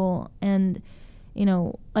people. And,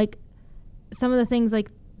 like some of the things, like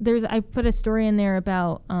I put a story in there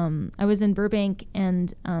about, I was in Burbank,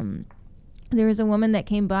 and there was a woman that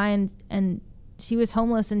came by, and she was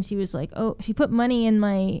homeless, and she was like, oh, she put money in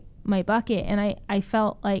my bucket. And I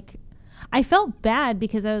felt bad,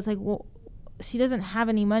 because I was like, well, she doesn't have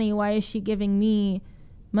any money. Why is she giving me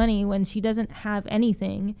money when she doesn't have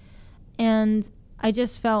anything? And I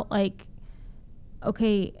just felt like,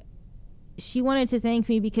 okay, she wanted to thank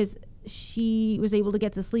me because she was able to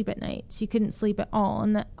get to sleep at night. She couldn't sleep at all,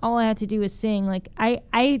 and all I had to do was sing. Like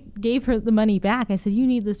I gave her the money back. I said, you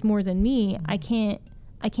need this more than me. I can't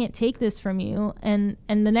take this from you. And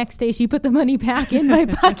the next day she put the money back in my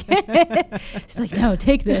bucket. She's like, no,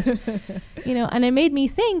 take this. And it made me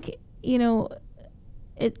think,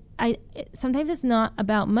 sometimes it's not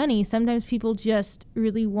about money. Sometimes people just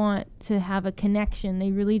really want to have a connection.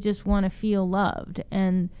 They really just want to feel loved.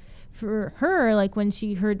 And for her, like when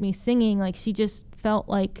she heard me singing, like she just felt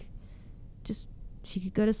like she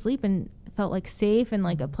could go to sleep and felt like safe, and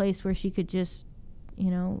like a place where she could just,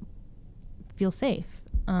 feel safe.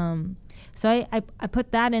 So I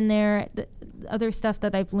put that in there. The other stuff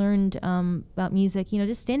that I've learned about music,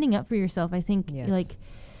 just standing up for yourself. I think like,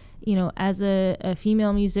 as a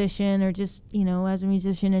female musician, or just, as a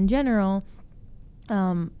musician in general,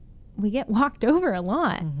 we get walked over a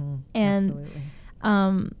lot. And,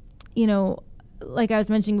 like I was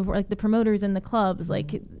mentioning before, like the promoters in the clubs,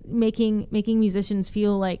 like making musicians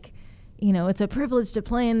feel like, it's a privilege to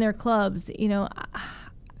play in their clubs.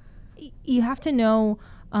 You have to know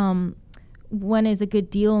when is a good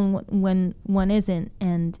deal and when one isn't,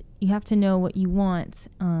 and you have to know what you want.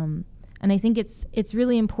 And I think it's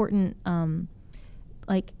really important,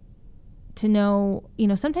 like to know,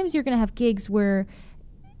 sometimes you're going to have gigs where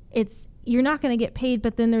you're not going to get paid,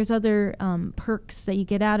 but then there's other perks that you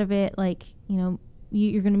get out of it. Like,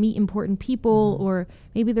 you're going to meet important people, or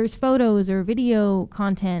maybe there's photos or video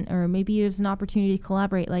content, or maybe there's an opportunity to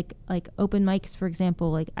collaborate, like open mics, for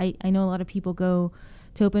example. Like I know a lot of people go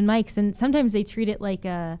to open mics, and sometimes they treat it like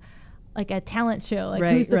a talent show, like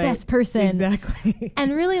who's the best person. Exactly.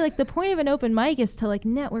 And really, like the point of an open mic is to like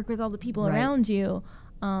network with all the people around you.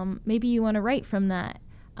 Maybe you want to write from that.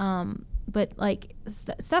 But like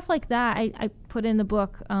stuff like that, I put in the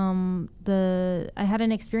book. I had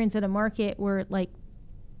an experience at a market where like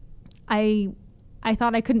I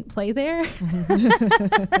thought I couldn't play there.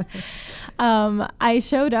 I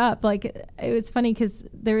showed up, like it was funny because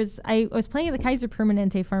I was playing at the Kaiser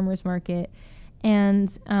Permanente Farmers Market, and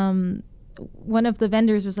one of the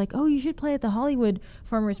vendors was like, oh, you should play at the Hollywood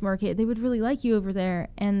Farmers Market. They would really like you over there.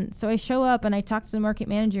 And so I show up and I talk to the market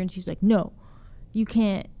manager, and she's like, no, you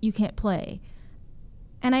can't play.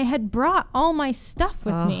 And I had brought all my stuff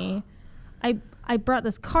with me. I brought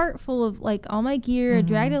this cart full of like all my gear, I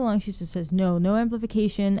dragged it along. She just says, no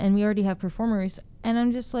amplification, and we already have performers. And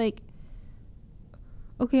I'm just like,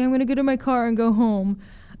 okay, I'm going to go to my car and go home.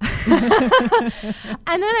 And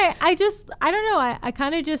then I don't know, I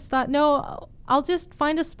kind of just thought, no, I'll just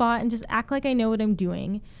find a spot and just act like I know what I'm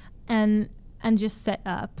doing, and just set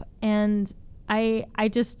up. And I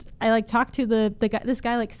like talked to the guy. This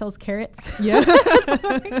guy like sells carrots. Yeah.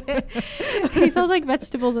 He sells like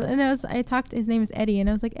vegetables. And I talked, his name is Eddie, and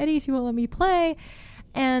I was like, Eddie, she won't let me play.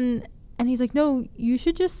 And he's like, no, you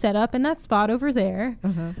should just set up in that spot over there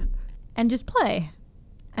and just play.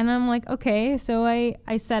 And I'm like, okay. So I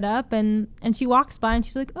set up and she walks by and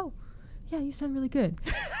she's like, oh, yeah, you sound really good.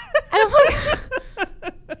 And I'm like,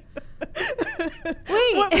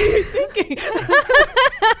 wait. What were you thinking?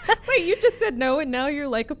 Wait, you just said no, and now you're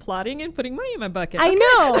like applauding and putting money in my bucket. I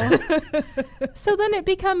know. So then it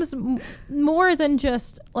becomes more than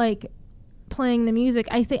just like playing the music.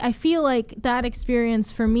 I feel like that experience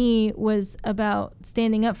for me was about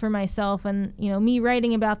standing up for myself, and me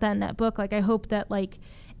writing about that in that book. Like, I hope that like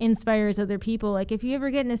inspires other people. Like, if you ever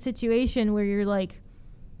get in a situation where you're like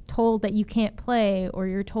told that you can't play, or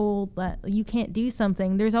you're told that you can't do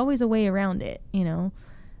something, there's always a way around it.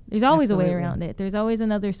 There's always Absolutely. a way around it. There's always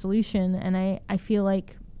another solution. And I feel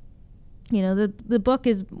like the book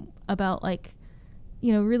is about like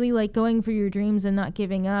really like going for your dreams and not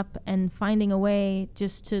giving up and finding a way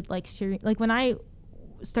just to like share. Like, when I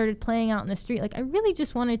started playing out in the street, like I really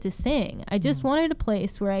just wanted to sing. I just wanted a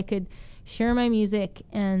place where I could share my music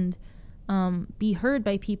and be heard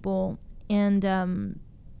by people. And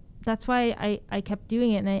that's why I kept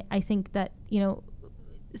doing it. And I think that,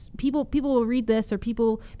 people will read this, or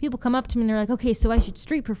people come up to me and they're like, okay, so I should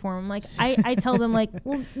street perform. Like, I tell them like,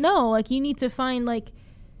 well, no, like you need to find like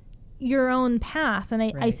your own path. And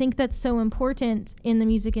I think that's so important in the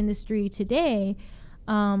music industry today,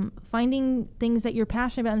 finding things that you're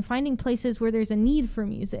passionate about and finding places where there's a need for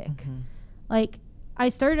music. Like, I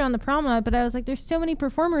started on the promenade, but I was like, there's so many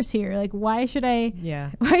performers here. Like, why should I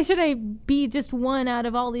be just one out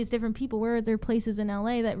of all these different people? Where are there places in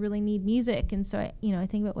LA that really need music? And so I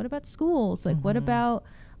think about, what about schools? Like, what about,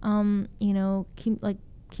 like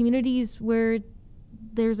communities where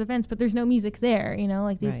there's events, but there's no music there,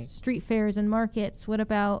 like these street fairs and markets. What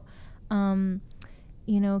about,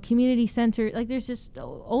 community center? Like, there's just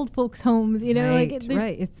old folks' homes, like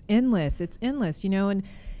It's endless.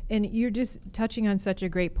 And you're just touching on such a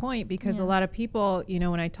great point, because a lot of people,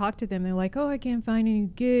 when I talk to them, they're like, oh, I can't find any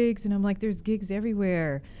gigs. And I'm like, there's gigs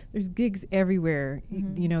everywhere. There's gigs everywhere.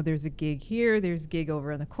 There's a gig here. There's a gig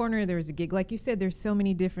over in the corner. There's a gig, like you said, there's so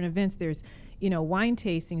many different events. There's, wine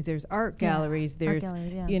tastings. There's art galleries. There's,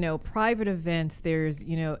 private events. There's,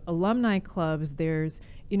 alumni clubs. There's,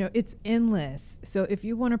 it's endless. So if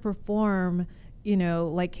you want to perform,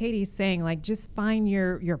 like Katie's saying, like, just find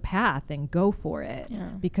your path and go for it,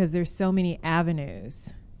 because there's so many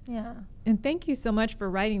avenues. Yeah. And thank you so much for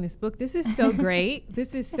writing this book. This is so great.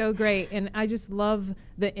 This is so great. And I just love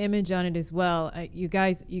the image on it as well. You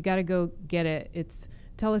guys, you got to go get it.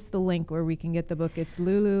 Tell us the link where we can get the book. It's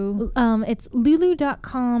Lulu. It's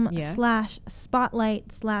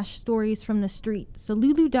lulu.com/spotlight/stories from the street. So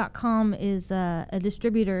Lulu.com is a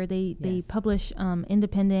distributor. They publish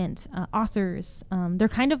independent authors. They're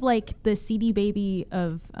kind of like the CD baby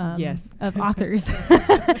of authors.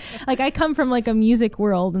 Like, I come from like a music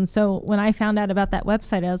world, and so when I found out about that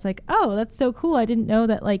website, I was like, oh, that's so cool. I didn't know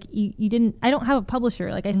that, like, you didn't. I don't have a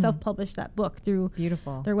publisher. Like, I self-published that book through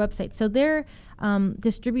their website. So they're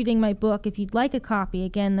distributing my book. If you'd like a copy,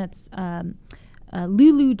 again, that's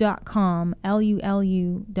lulu.com,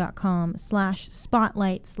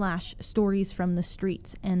 lulu.com/spotlight/stories from the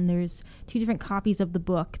streets. And there's 2 different copies of the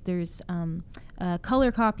book. There's a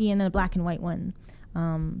color copy and then a black and white one.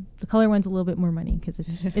 The color one's a little bit more money because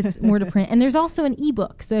it's more to print. And there's also an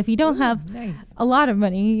ebook. So if you don't have a lot of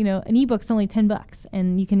money, an ebook's only $10,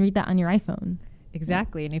 and you can read that on your iPhone.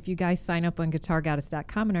 Exactly. And if you guys sign up on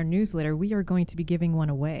guitargoddess.com in our newsletter, we are going to be giving one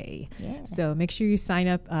away. Yeah. So make sure you sign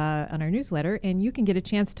up on our newsletter, and you can get a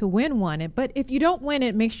chance to win one. But if you don't win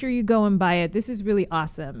it, make sure you go and buy it. This is really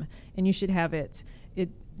awesome, and you should have it. It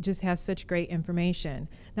just has such great information.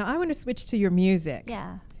 Now, I want to switch to your music.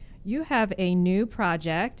 Yeah. You have a new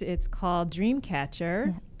project. It's called Dreamcatcher.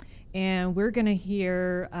 Yeah. And we're going to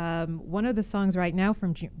hear one of the songs right now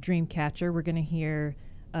from Dreamcatcher. We're going to hear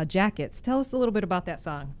Jackets. Tell us a little bit about that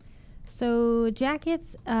song. So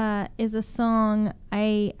Jackets is a song,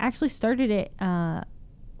 I actually started it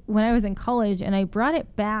when I was in college, and I brought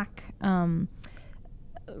it back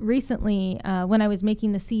recently when I was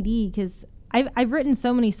making the CD, because I've written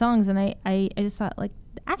so many songs, and I just thought, like,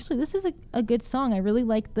 actually this is a good song. I really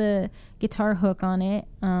like the guitar hook on it,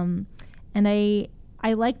 and I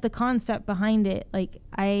like the concept behind it. Like,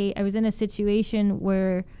 I was in a situation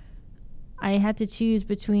where I had to choose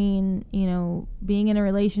between, being in a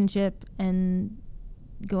relationship and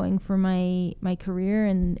going for my career,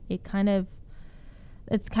 and it's kind of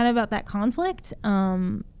about that conflict.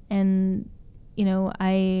 And I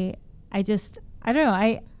don't know.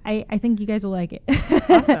 I think you guys will like it.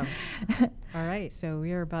 Awesome. All right, so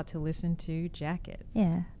we are about to listen to Jackets.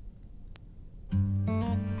 Yeah.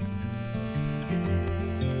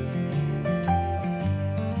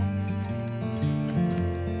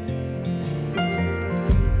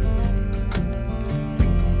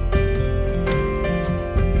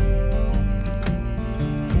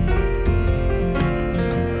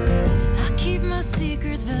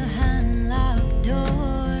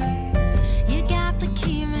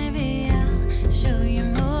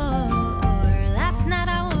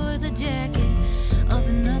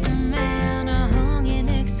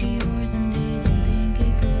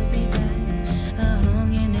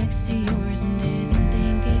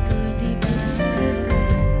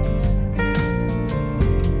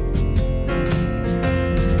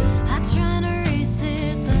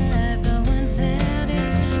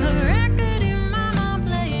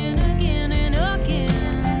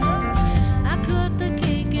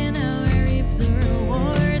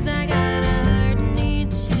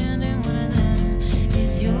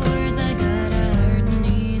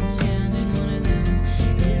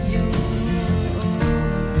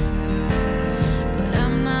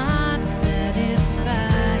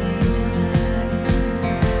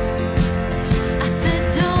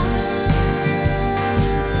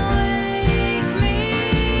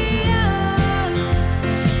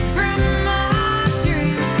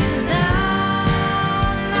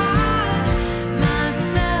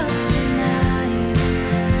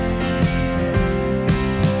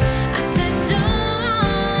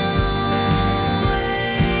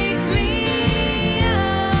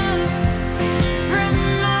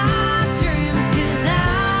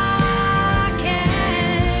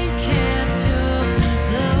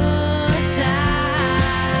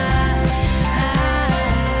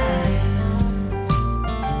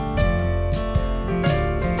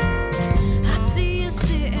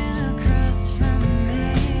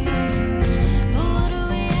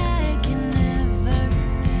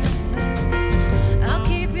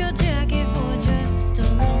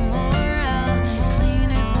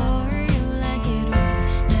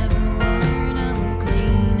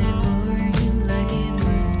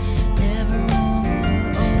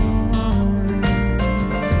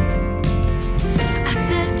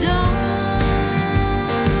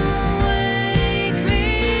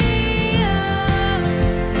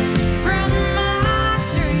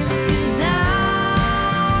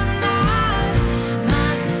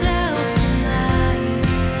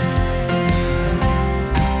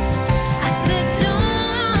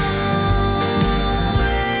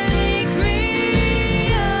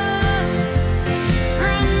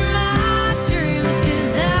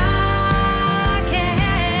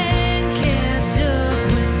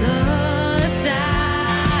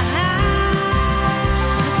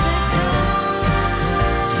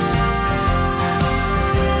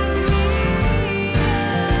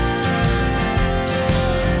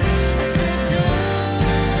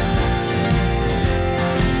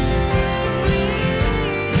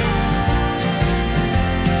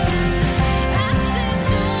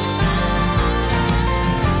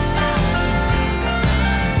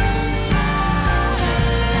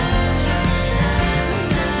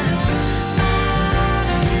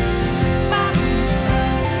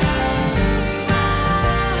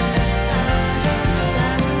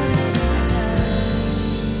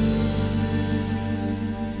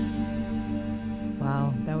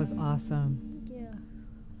 was awesome. Yeah.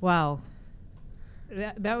 Wow.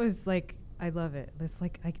 That was like, I love it. It's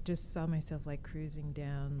like I just saw myself like cruising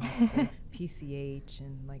down like the PCH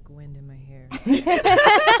and like wind in my hair.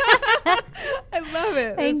 I love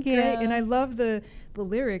it. Thank you. Great. And I love the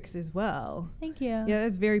lyrics as well. Thank you. Yeah,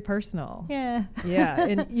 that's very personal. Yeah. Yeah.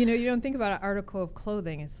 And you know, you don't think about an article of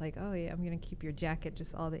clothing. It's like, oh yeah, I'm gonna keep your jacket,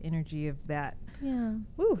 just all the energy of that. Yeah.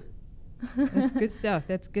 Woo. That's good stuff.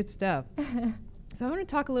 That's good stuff. So I want to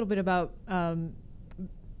talk a little bit about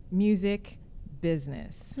music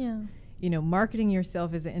business. Yeah. You know, marketing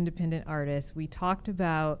yourself as an independent artist. We talked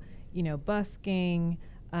about, you know, busking.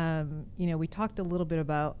 You know, we talked a little bit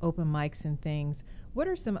about open mics and things. What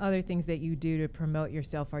are some other things that you do to promote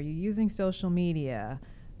yourself? Are you using social media?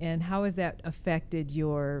 And how has that affected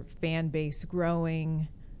your fan base growing?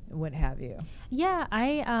 What have you? Yeah,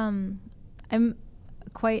 I'm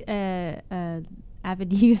quite a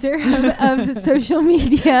avid user of social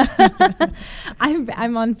media.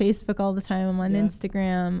 I'm on Facebook all the time. I'm on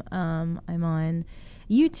Instagram. I'm on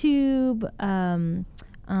YouTube,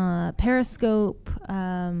 Periscope.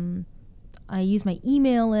 I use my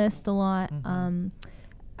email list a lot.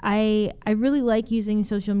 I really like using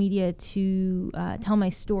social media to tell my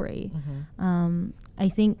story. I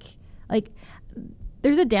think like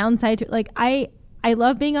there's a downside to like I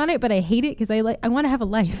love being on it, but I hate it because I want to have a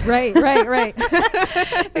life. Right.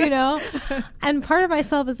 You know? And part of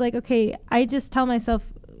myself is like, okay, I just tell myself,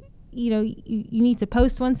 you know, you need to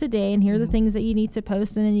post once a day, and here are the things that you need to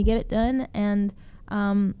post, and then you get it done, and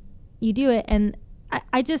you do it. And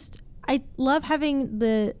I love having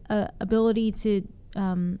the ability to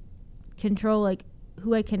control like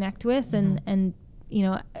who I connect with, and you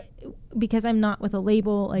know, because I'm not with a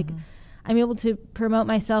label, like I'm able to promote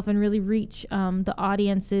myself and really reach the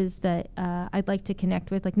audiences that I'd like to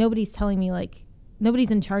connect with. Like nobody's telling me, like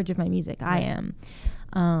nobody's in charge of my music. I am.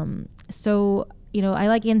 So, you know, I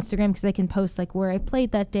like Instagram because I can post like where I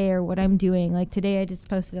played that day or what I'm doing. Like today I just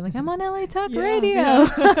posted, I'm like, I'm on LA Talk Radio.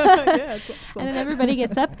 That's awesome. And then everybody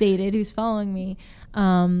gets updated who's following me.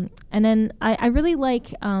 And then I really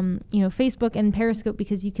like, you know, Facebook and Periscope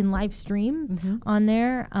because you can live stream on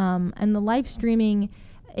there. And the live streaming,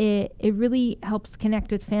 it really helps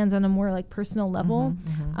connect with fans on a more like personal level.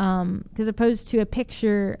 Because opposed to a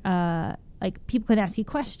picture, like people can ask you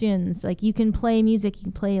questions, like you can play music, you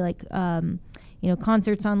can play like, you know,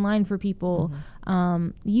 concerts online for people.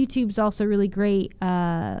 YouTube's also really great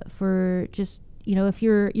for just, you know, if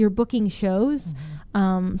you're booking shows.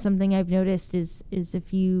 Something I've noticed is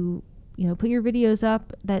if you know, put your videos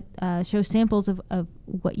up that show samples of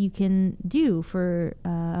what you can do for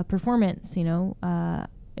a performance, you know,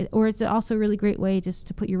 or it's also a really great way just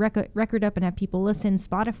to put your record up and have people listen.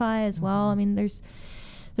 Spotify as well. I mean, there's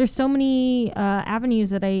so many avenues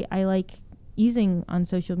that I like using on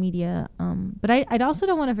social media. But I also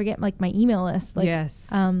don't want to forget like my email list. Like, yes,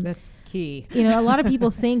 that's key. You know, a lot of people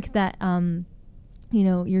think that, you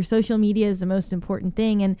know, your social media is the most important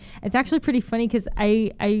thing. And it's actually pretty funny because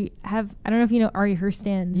I don't know if you know Ari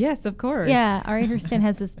Herstand. Yes, of course. Yeah, Ari Herstand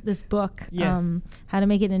has this book, Yes. How to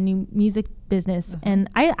Make It in a New Music Business. And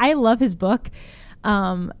I love his book.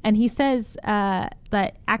 And he says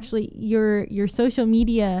that actually your social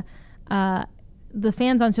media, the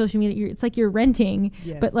fans on social media, it's like you're renting.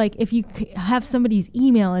 Yes. But like if you have somebody's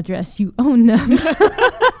email address, you own them.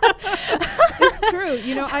 It's true.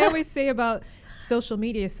 You know, I always say about social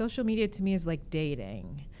media to me is like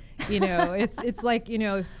dating. You know, it's like, you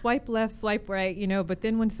know, swipe left, swipe right, you know, but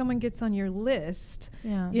then when someone gets on your list,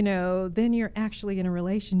 you know, then you're actually in a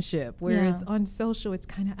relationship. Whereas on social, it's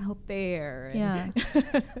kind of out there.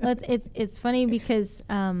 Well, it's funny because,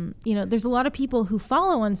 you know, there's a lot of people who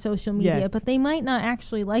follow on social media, but they might not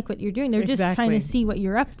actually like what you're doing. They're just trying to see what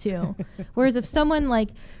you're up to. Whereas if someone like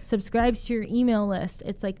subscribes to your email list,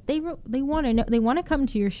 it's like they want to know, they want to come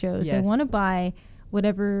to your shows, they want to buy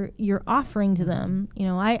whatever you're offering to them. You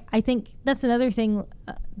know, I think that's another thing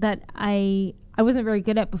that I wasn't very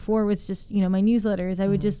good at before was just, you know, my newsletters.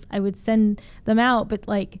 I would send them out, but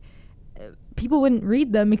like people wouldn't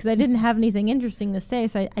read them because I didn't have anything interesting to say.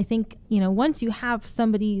 So I think, you know, once you have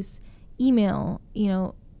somebody's email, you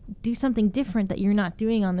know, do something different that you're not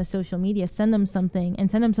doing on the social media. Send them something and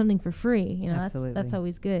send them something for free. You know, that's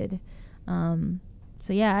always good.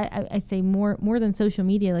 So yeah, I say more than social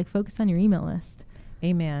media, like focus on your email list.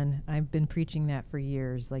 Amen. I've been preaching that for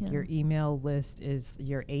years. Like your email list is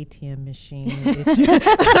your ATM machine.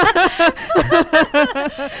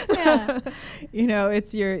 You know,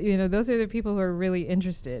 it's your, you know, those are the people who are really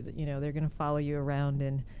interested. You know, they're going to follow you around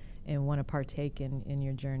and want to partake in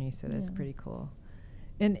your journey. So that's pretty cool.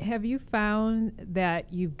 And have you found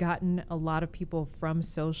that you've gotten a lot of people from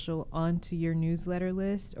social onto your newsletter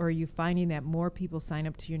list, or are you finding that more people sign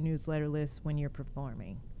up to your newsletter list when you're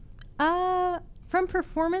performing? From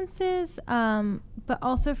performances, but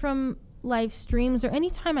also from live streams or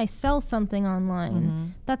anytime I sell something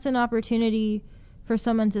online, that's an opportunity for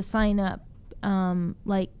someone to sign up.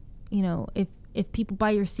 Like, you know, if people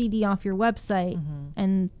buy your CD off your website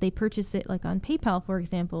and they purchase it like on PayPal, for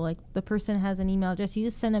example, like the person has an email address, you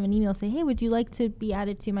just send them an email, say, hey, would you like to be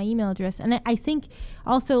added to my email address? And I think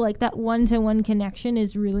also like that one-to-one connection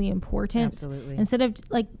is really important. Absolutely. Instead of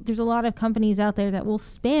like, there's a lot of companies out there that will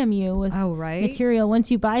spam you with material once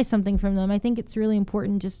you buy something from them. I think it's really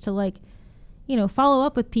important just to like, you know, follow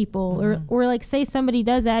up with people or like say somebody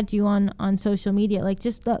does add you on social media, like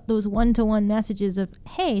just those one-to-one messages of,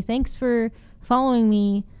 hey, thanks for following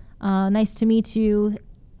me, nice to meet you,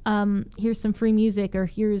 here's some free music, or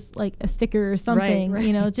here's like a sticker or something,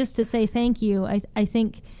 you know, just to say thank you. I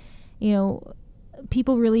think, you know,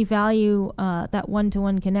 people really value that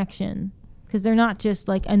one-to-one connection, because they're not just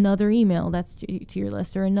like another email that's to your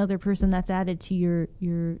list or another person that's added to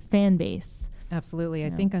your fan base. Absolutely.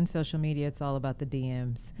 I think on social media, it's all about the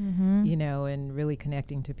DMs, you know, and really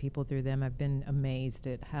connecting to people through them. I've been amazed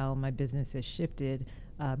at how my business has shifted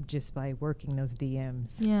just by working those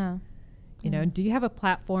DMs. Yeah. You know, do you have a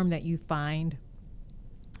platform that you find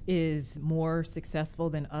is more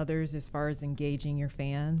successful than others as far as engaging your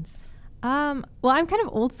fans? Well, I'm kind of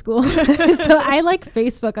old school, so I like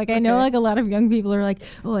Facebook. Like, I know like a lot of young people are like,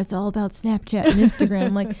 oh, it's all about Snapchat and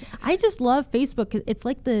Instagram. Like, I just love Facebook 'cause it's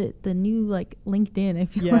like the new like LinkedIn. I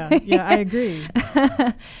feel like. Yeah, I agree.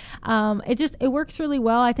 It works really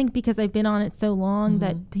well. I think because I've been on it so long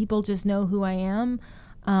that people just know who I am.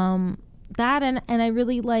 That and I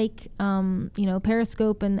really like you know,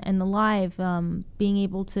 Periscope and the live, being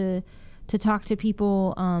able to talk to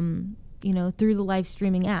people you know, through the live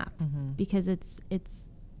streaming app, because it's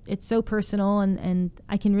so personal and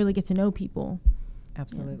I can really get to know people.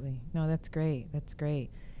 Absolutely. No, that's great. That's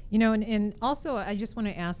great. You know, and also I just want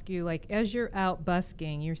to ask you, like, as you're out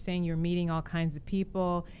busking, you're saying you're meeting all kinds of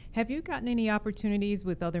people. Have you gotten any opportunities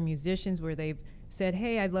with other musicians where they've said,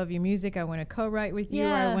 hey, I love your music, I want to co-write with you,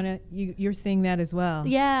 or I want to, you're seeing that as well?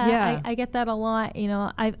 Yeah. I get that a lot. You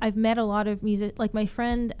know, I've met a lot of music, like my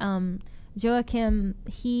friend, Joachim,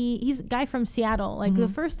 he's a guy from Seattle. Like the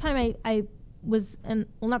first time I was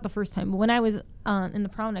not the first time, but when I was in the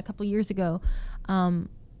Promenade a couple years ago,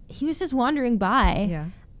 he was just wandering by,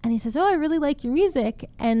 and he says, "Oh, I really like your music,"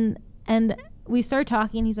 and we started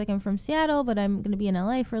talking. He's like, "I'm from Seattle, but I'm going to be in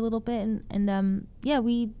LA for a little bit," and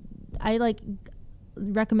I like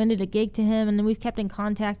recommended a gig to him, and then we've kept in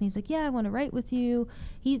contact. And he's like, "Yeah, I want to write with you."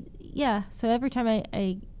 So every time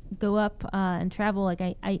I go up and travel, like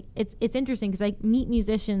it's interesting because I meet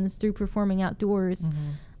musicians through performing outdoors,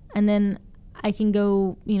 and then I can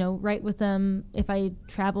go, you know, write with them if I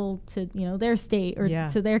travel to, you know, their state or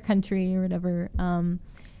to their country or whatever.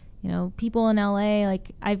 You know, people in LA,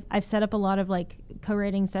 like I've set up a lot of like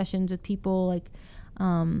co-writing sessions with people. Like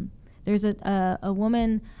there's a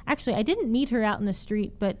woman, actually I didn't meet her out in the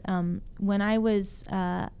street, but when I was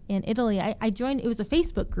in Italy, I joined, it was a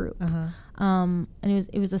Facebook group. And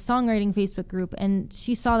it was a songwriting Facebook group, and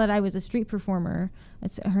she saw that I was a street performer.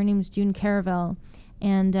 Her name's June Caravel,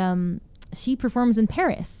 and she performs in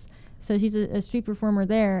Paris, so she's a street performer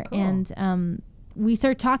there. Cool. And we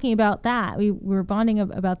started talking about that. We were bonding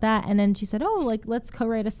about that, and then she said, "Oh, like let's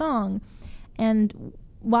co-write a song." And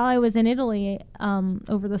while I was in Italy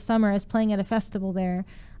over the summer, I was playing at a festival there.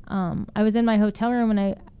 I was in my hotel room,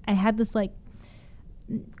 and I had this like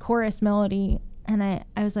chorus melody. And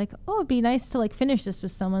I was like, oh, it'd be nice to like finish this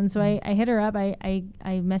with someone. So I hit her up. I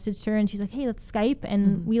messaged her, and she's like, hey, let's Skype.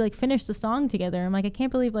 And we like finished the song together. I'm like, I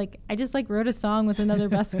can't believe like I just like wrote a song with another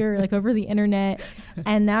busker like over the internet.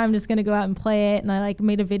 And now I'm just going to go out and play it. And I like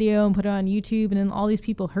made a video and put it on YouTube. And then all these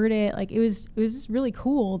people heard it. Like it was just really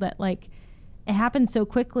cool that like it happened so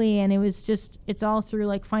quickly. And it's all through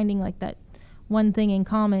like finding like that one thing in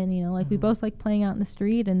common, you know, like we both like playing out in the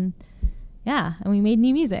street, and we made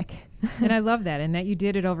new music. And I love that, and that you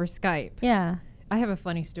did it over Skype. Yeah. I have a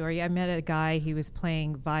funny story. I met a guy, he was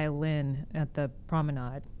playing violin at the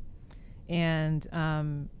Promenade, and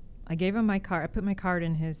I gave him my card. I put my card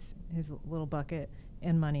in his little bucket,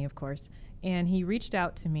 and money, of course, and he reached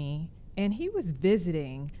out to me, and he was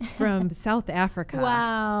visiting from South Africa.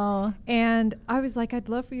 Wow. And I was like, I'd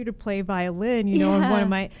love for you to play violin, you know, on one of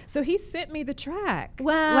my. So he sent me the track.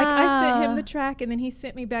 Wow. Like I sent him the track, and then he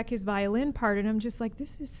sent me back his violin part, and I'm just like,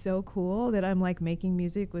 this is so cool that I'm like making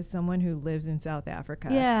music with someone who lives in South Africa.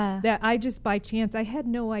 Yeah. That I just by chance, I had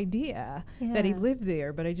no idea that he lived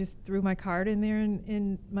there, but I just threw my card in there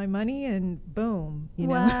and my money, and boom, you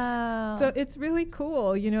know. Wow. So it's really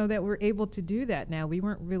cool, you know, that we're able to do that now. We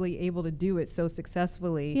weren't really able to do it so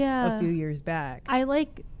successfully a few years back. I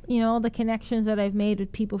like, you know, all the connections that I've made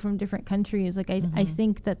with people from different countries. Like I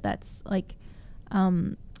think that that's like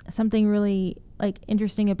something really like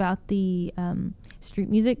interesting about the street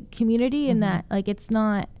music community, and that like it's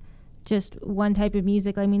not just one type of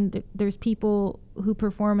music. I mean, there's people who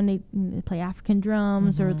perform and they play African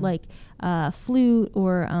drums or like flute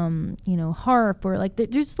or you know, harp, or like there's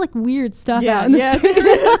just like weird stuff out in the street.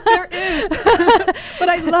 There is. But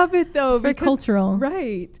I love it though. It's very cultural.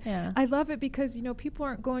 Right. Yeah. I love it because, you know, people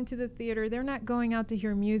aren't going to the theater. They're not going out to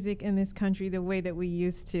hear music in this country the way that we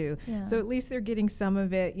used to. Yeah. So at least they're getting some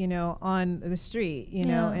of it, you know, on the street, you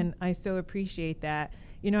know, and I so appreciate that.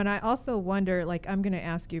 You know, and I also wonder, like, I'm going to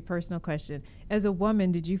ask you a personal question. As a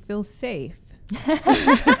woman, did you feel safe? Do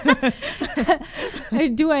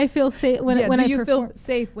I feel safe when I perform? Do you feel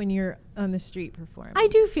safe when you're on the street performing? I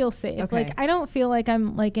do feel safe. Okay. Like I don't feel like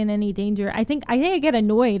I'm like in any danger. I think I get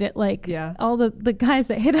annoyed at like all the guys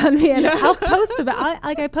that hit on me, and I'll post about.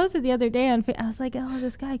 I posted the other day on. I was like, oh,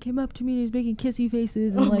 this guy came up to me and he's making kissy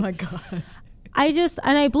faces. And my gosh.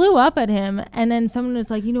 I blew up at him, and then someone was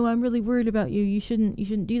like, you know, I'm really worried about you. You shouldn't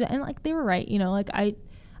do that. And like they were right. You know, like I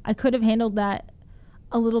could have handled that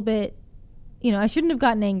a little bit. You know, I shouldn't have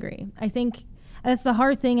gotten angry. I think that's the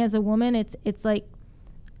hard thing as a woman. It's like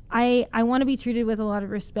I want to be treated with a lot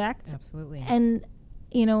of respect. Absolutely. And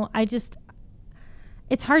you know, it's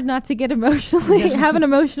hard not to get emotionally have an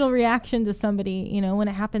emotional reaction to somebody, you know, when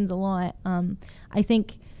it happens a lot. I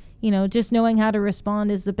think, you know, just knowing how to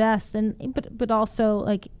respond is the best. And but also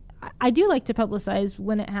like I do like to publicize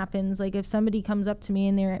when it happens. Like if somebody comes up to me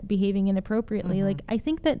and they're behaving inappropriately, like I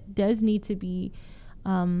think that does need to be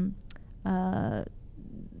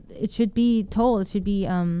it should be told. It should be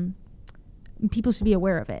people should be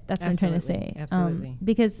aware of it. That's what I'm trying to say. Absolutely.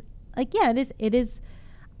 Because like it is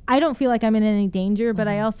I don't feel like I'm in any danger, but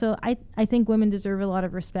I also I think women deserve a lot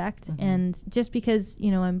of respect, and just because,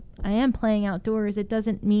 you know, I am playing outdoors, it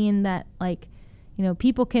doesn't mean that like, you know,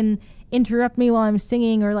 people can interrupt me while I'm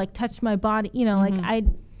singing or like touch my body, you know, like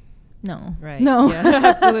no. Right. No. Yeah,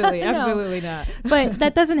 absolutely. No. Absolutely not. But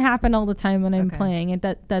that doesn't happen all the time when I'm playing.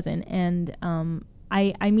 That doesn't. And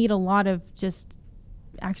I meet a lot of just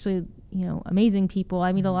actually, you know, amazing people.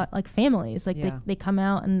 I meet a lot like families. Like they come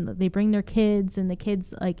out and they bring their kids, and the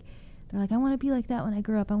kids like they're like, I want to be like that when I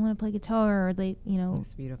grow up. I want to play guitar. Or they, you know,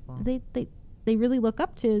 it's beautiful. They really look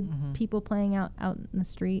up to people playing out in the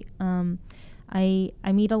street. I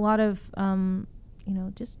meet a lot of you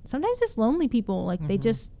know, just sometimes just lonely people. Like they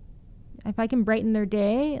just, if I can brighten their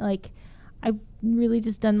day, like I've really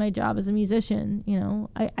just done my job as a musician. You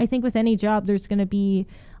know, I think with any job there's going to be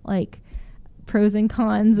like pros and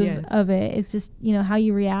cons of it. It's just, you know, how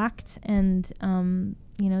you react, and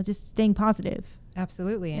you know, just staying positive.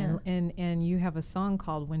 Absolutely. Yeah. And you have a song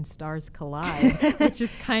called When Stars Collide, which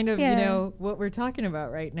is kind of, you know, what we're talking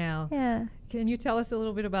about right now. Yeah. Can you tell us a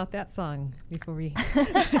little bit about that song before we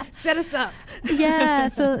set us up? Yeah.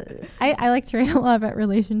 So I like to write a lot about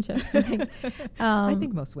relationships. I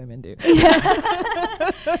think most women do.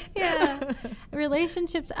 Yeah.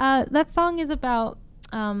 Relationships. That song is about,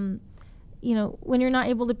 you know, when you're not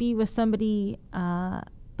able to be with somebody,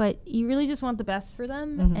 but you really just want the best for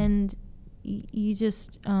them. And you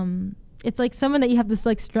just it's like someone that you have this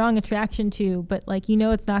like strong attraction to, but like, you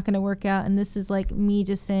know, it's not going to work out. And this is like me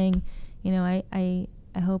just saying, you know, I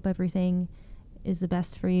hope everything is the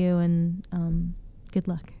best for you, and good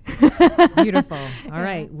luck. Beautiful. All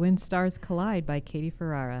right. When Stars Collide by Katie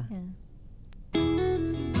Ferrara. Yeah.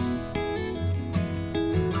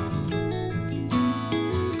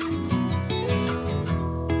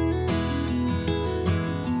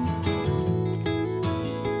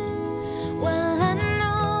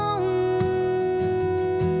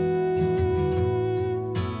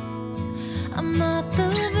 I'm not the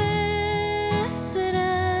best that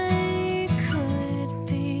I could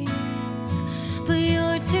be, but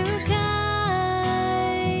you're too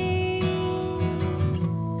kind.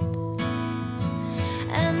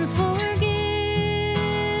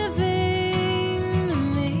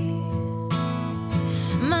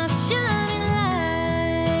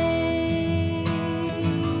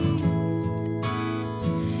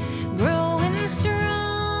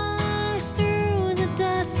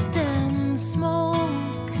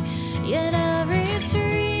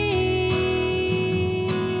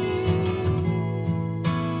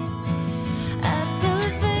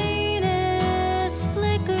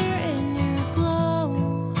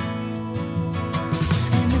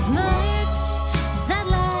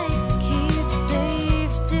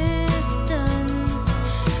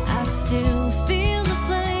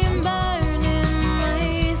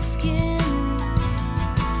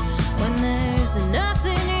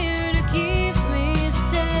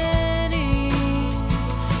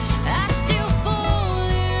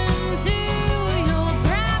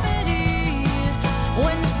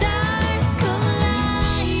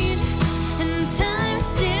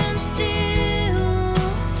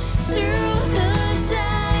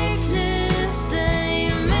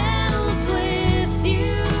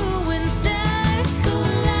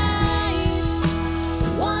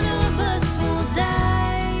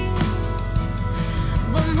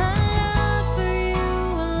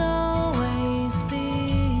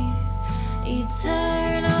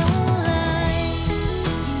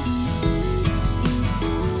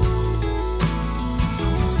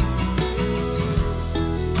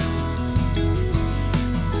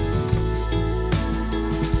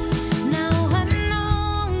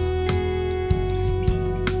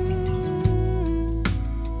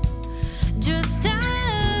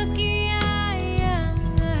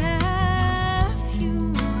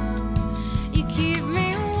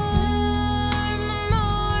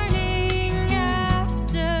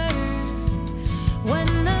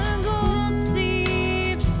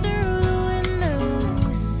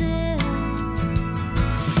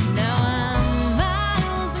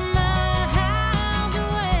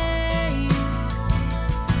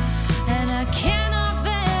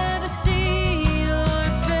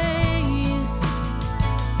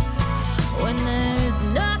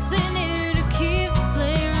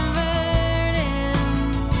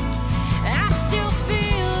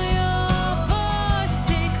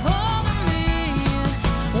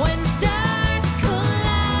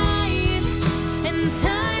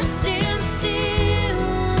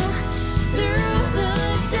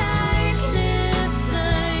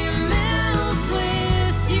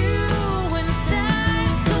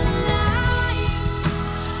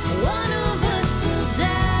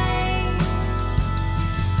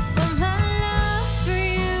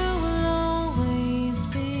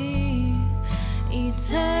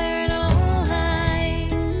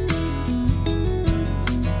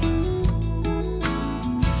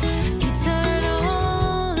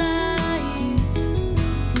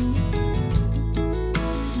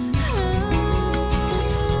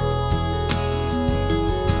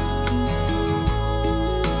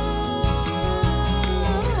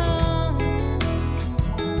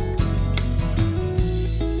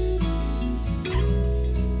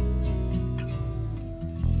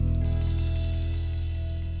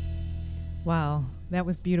 that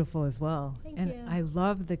was beautiful as well. Thank and you. I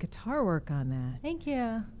love the guitar work on that. Thank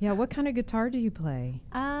you. Yeah, what kind of guitar do you play?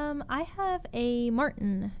 I have a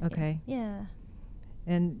Martin. Okay. Yeah.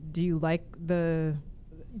 And do you play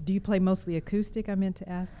mostly acoustic, I meant to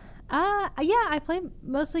ask? Yeah, I play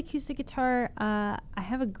mostly acoustic guitar. I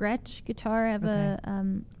have a Gretsch guitar. I have a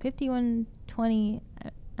 5120.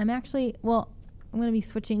 I'm actually, I'm going to be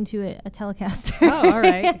switching to a Telecaster. Oh, all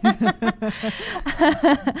right.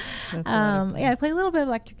 Yeah, I play a little bit of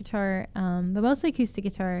electric guitar, but mostly acoustic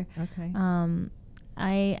guitar. Okay.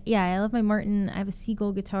 I love my Martin. I have a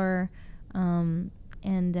Seagull guitar, and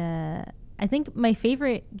I think my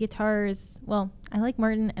favorite guitars. Well, I like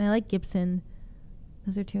Martin and I like Gibson.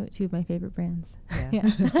 Those are two of my favorite brands.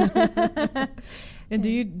 Yeah. And do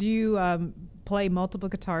you play multiple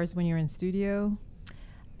guitars when you're in studio?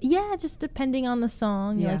 Yeah, just depending on the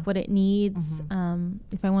song, Yeah. like what it needs.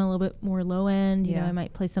 If I want a little bit more low end, you know, Yeah. I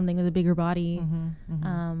might play something with a bigger body.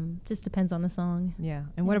 Mm-hmm. Just depends on the song. Yeah.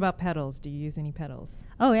 And what about pedals? Do you use any pedals?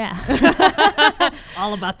 Oh yeah,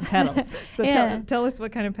 All about the pedals. So Yeah. tell us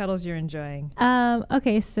what kind of pedals you're enjoying.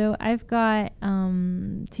 Okay, so I've got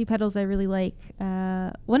two pedals I really like.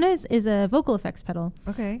 One is a vocal effects pedal.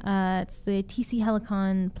 Okay. It's the TC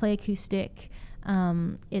Helicon Play Acoustic.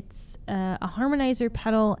 It's a harmonizer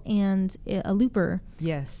pedal and a looper.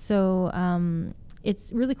 Yes. So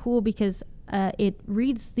it's really cool because it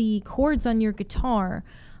reads the chords on your guitar,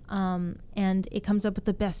 and it comes up with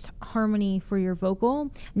the best harmony for your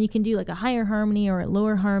vocal. And you can do like a higher harmony or a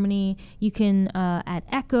lower harmony. You can add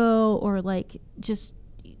echo or like just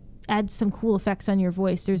add some cool effects on your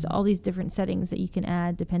voice. There's all these different settings that you can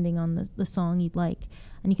add depending on the song you'd like.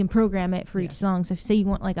 And you can program it for each song. So if say you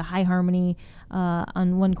want like a high harmony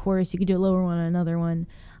on one chorus, you could do a lower one on another one.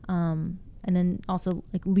 And then also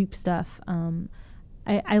like loop stuff.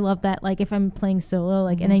 I love that. Like if I'm playing solo,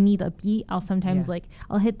 like and I need a beat, I'll sometimes like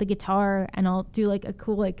I'll hit the guitar and I'll do like a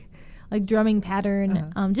cool like drumming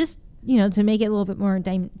pattern. Just to make it a little bit more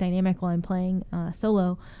dynamic while I'm playing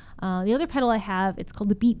solo. The other pedal I have, it's called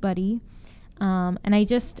the Beat Buddy. And I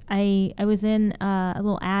was in a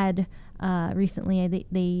little ad recently.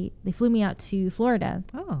 They flew me out to Florida.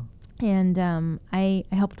 Oh. And I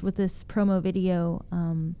helped with this promo video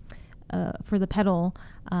for the pedal.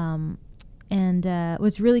 And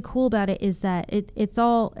what's really cool about it is that it's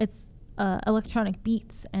electronic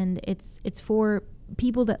beats, and it's for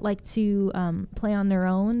people that like to play on their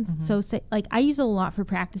own. So like I use it a lot for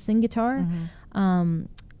practicing guitar.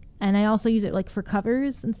 And I also use it like for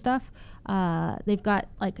covers and stuff. They've got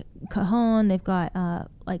like cajon, they've got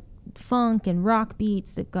like funk and rock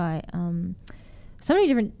beats. They've got so many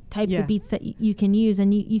different types of beats that you can use,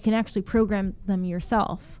 and you can actually program them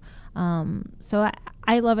yourself. So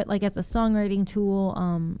I love it like as a songwriting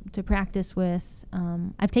tool to practice with.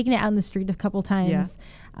 I've taken it out in the street a couple times.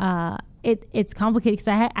 It's complicated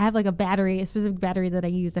because I have like a specific battery that I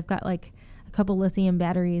use. I've got like a couple lithium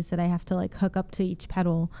batteries that I have to like hook up to each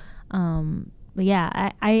pedal. But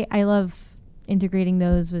yeah, I love integrating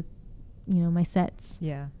those with my sets.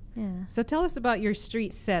 Yeah. Yeah. So tell us about your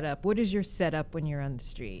street setup. What is your setup when you're on the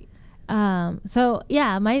street? So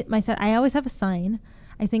yeah, my set, I always have a sign.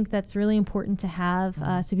 I think that's really important to have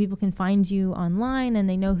so people can find you online and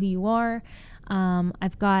they know who you are.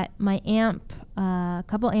 I've got my amp, a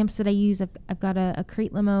couple amps that I use. I've got a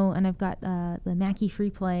Crate Limo, and I've got the Mackie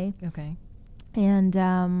Free Play. Okay. And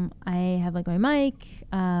I have like my mic.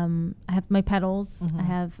 I have my pedals. I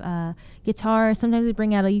have guitar. Sometimes I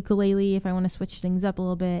bring out a ukulele if I want to switch things up a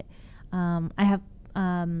little bit. I have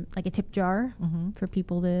like a tip jar for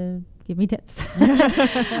people to give me tips.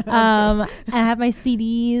 I have my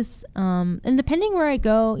CDs. And depending where I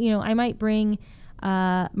go, I might bring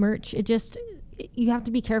merch. You have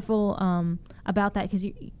to be careful about that because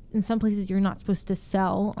in some places you're not supposed to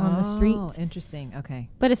sell on the street. Oh, interesting. Okay.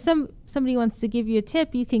 But if somebody wants to give you a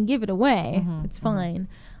tip, you can give it away. It's fine.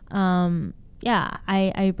 Yeah,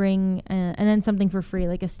 I bring and then something for free,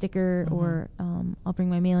 like a sticker, or I'll bring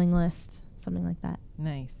my mailing list, something like that.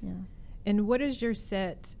 Nice. Yeah. And what is your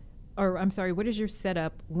what is your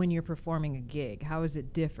setup when you're performing a gig? How does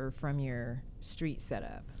it differ from your street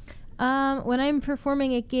setup? When I'm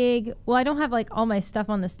performing a gig, well, I don't have like all my stuff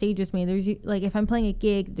on the stage with me. There's like if I'm playing a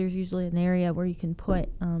gig, there's usually an area where you can put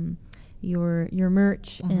your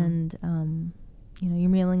merch and your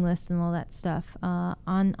mailing list and all that stuff.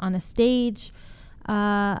 On a stage,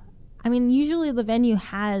 usually the venue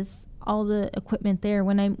has all the equipment there.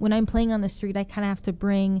 When I'm playing on the street, I kind of have to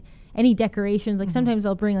bring any decorations. Like sometimes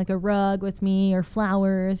I'll bring like a rug with me or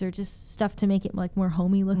flowers or just stuff to make it like more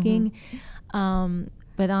homey looking.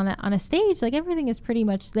 But on a stage, like everything is pretty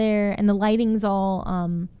much there, and the lighting's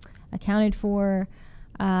all accounted for.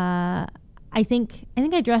 I think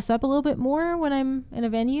I dress up a little bit more when I'm in a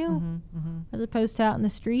venue as opposed to out in the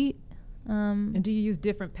street. And do you use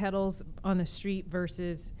different pedals on the street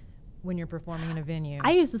versus when you're performing in a venue?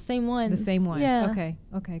 I use the same ones. The same ones. Yeah. Okay,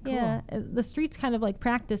 cool. Yeah, the street's kind of like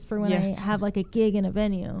practice for when Yeah. I have like a gig in a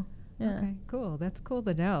venue. Yeah. Okay, cool. That's cool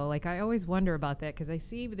to know. Like, I always wonder about that because I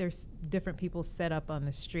see there's different people set up on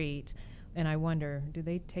the street, and I wonder, do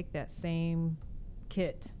they take that same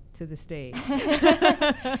kit to the stage?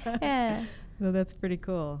 Yeah. So that's pretty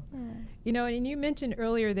cool. Yeah. You know, and you mentioned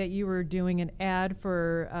earlier that you were doing an ad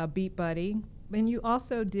for Beat Buddy, and you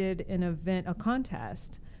also did an event, a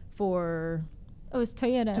contest for Oh, it's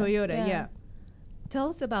Toyota. Toyota, yeah. Tell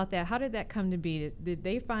us about that. How did that come to be? Did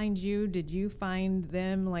they find you? Did you find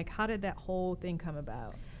them? Like, how did that whole thing come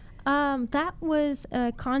about? That was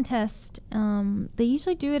a contest. They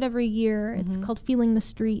usually do it every year. It's called Feeling the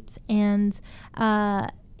Streets, and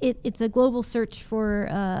it's a global search for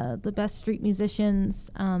the best street musicians.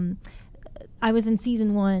 I was in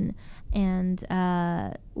season 1,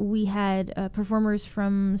 and we had performers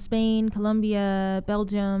from Spain, Colombia,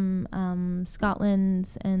 Belgium, Scotland,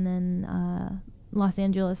 and then Los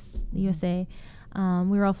Angeles, USA.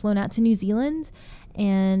 We were all flown out to New Zealand,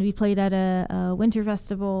 and we played at a winter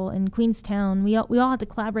festival in Queenstown. We all had to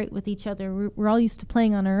collaborate with each other. We're all used to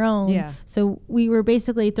playing on our own. Yeah. So we were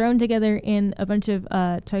basically thrown together in a bunch of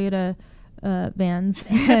Toyota vans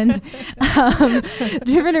and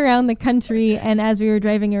driven around the country. And as we were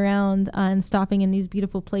driving around and stopping in these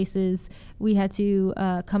beautiful places, we had to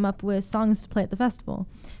come up with songs to play at the festival.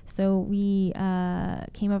 So we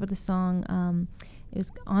came up with a song. It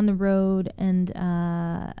was On the Road, and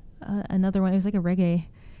another one. It was like a reggae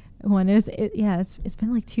one. It's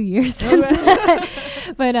been like 2 years since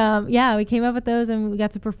that. But yeah, we came up with those, and we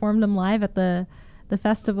got to perform them live at the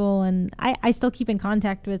festival. And I still keep in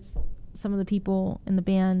contact with some of the people in the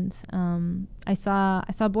band. I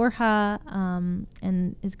saw Borja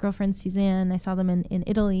and his girlfriend Suzanne. I saw them in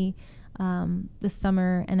Italy this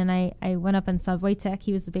summer, and then I went up and saw Wojtek.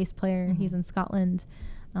 He was the bass player. He's in Scotland.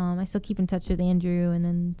 I still keep in touch with Andrew, and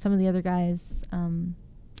then some of the other guys.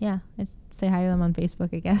 I just say hi to them on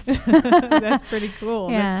Facebook, I guess. That's pretty cool.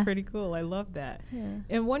 Yeah. That's pretty cool. I love that. Yeah.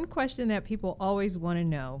 And one question that people always want to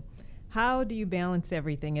know, how do you balance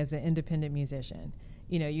everything as an independent musician?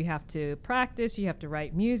 You know, you have to practice, you have to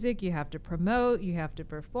write music, you have to promote, you have to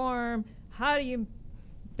perform. How do you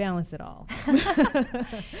balance it all?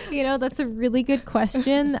 That's a really good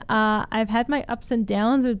question. I've had my ups and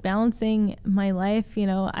downs with balancing my life.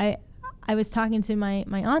 I was talking to my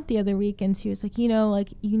aunt the other week, and she was like,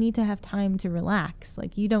 you need to have time to relax.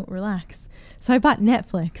 Like, you don't relax. So I bought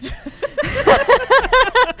Netflix.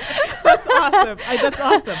 That's awesome. That's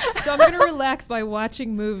awesome. So I'm going to relax by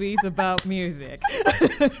watching movies about music.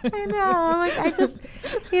 I know. Like, I just,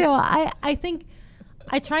 I think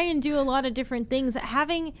I try and do a lot of different things.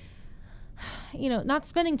 Having, not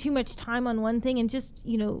spending too much time on one thing, and just,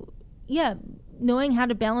 knowing how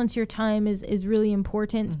to balance your time is really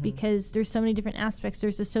important, because there's so many different aspects.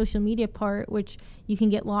 There's the social media part, which you can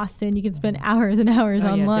get lost in. You can spend hours and hours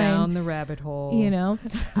online. Down the rabbit hole.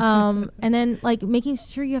 And then, like, making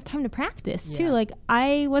sure you have time to practice, too. Like,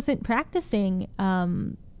 I wasn't practicing a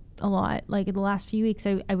lot. Like, in the last few weeks,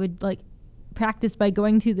 I would, like, practice by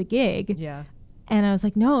going to the gig. Yeah. And I was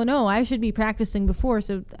like, no, I should be practicing before.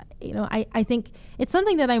 So, I think it's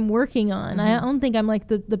something that I'm working on. I don't think I'm, like,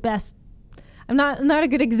 the best. I'm not a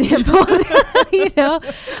good example.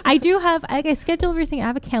 I do have, I schedule everything. I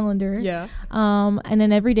have a calendar. Yeah. And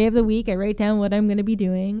then every day of the week, I write down what I'm going to be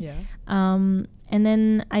doing. Yeah. And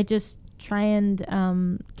then I just try and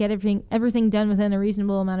get everything done within a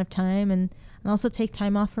reasonable amount of time, and also take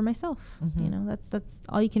time off for myself. That's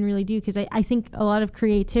all you can really do, because I think a lot of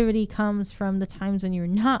creativity comes from the times when you're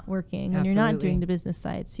not working, when you're not doing the business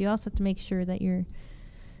side. So you also have to make sure that you're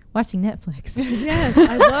watching Netflix. Yes,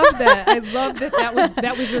 I love that. I love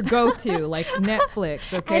that was your go-to, like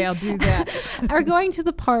Netflix. Okay, I'll do that. Or going to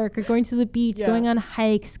the park, or going to the beach, going on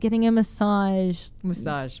hikes, getting a massage.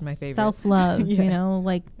 Massage, my favorite. Self-love,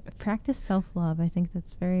 like practice self-love. I think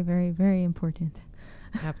that's very, very, very important.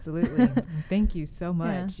 Absolutely. Thank you so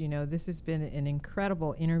much. Yeah. This has been an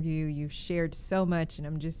incredible interview. You've shared so much, and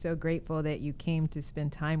I'm just so grateful that you came to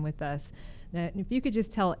spend time with us. Now, if you could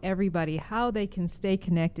just tell everybody how they can stay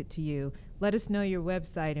connected to you, let us know your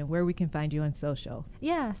website and where we can find you on social.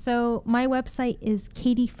 Yeah, so my website is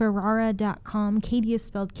katieferrara.com. Katie is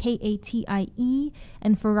spelled Katie,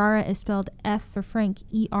 and Ferrara is spelled F for Frank,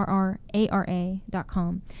 ERRARA.com.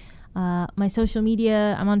 My social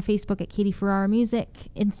media, I'm on Facebook at Katie Ferrara Music,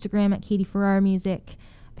 Instagram at Katie Ferrara Music,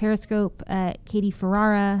 Periscope at Katie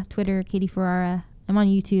Ferrara, Twitter Katie Ferrara. I'm on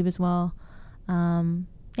YouTube as well.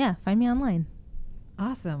 Yeah, find me online.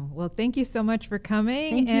 Awesome. Well, thank you so much for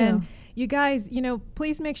coming. Thank and you. you guys,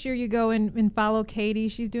 please make sure you go and follow Katie.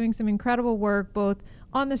 She's doing some incredible work both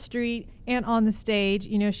on the street and on the stage.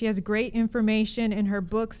 She has great information in her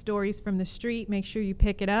book, Stories from the Street. Make sure you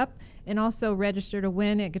pick it up and also register to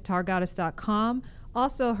win at guitargoddess.com.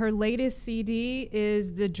 Also, her latest CD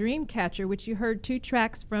is The Dreamcatcher, which you heard 2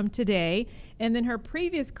 tracks from today. And then her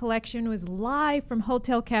previous collection was Live from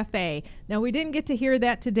Hotel Cafe. Now, we didn't get to hear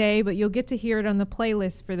that today, but you'll get to hear it on the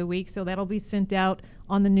playlist for the week. So that'll be sent out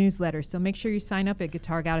on the newsletter. So make sure you sign up at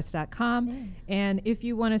guitargoddess.com. Yeah. And if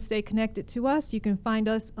you want to stay connected to us, you can find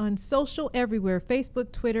us on social everywhere: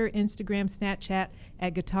 Facebook, Twitter, Instagram, Snapchat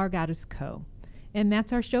at Guitar Goddess Co. And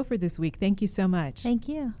that's our show for this week. Thank you so much. Thank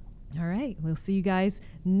you. All right. We'll see you guys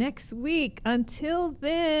next week. Until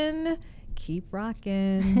then, keep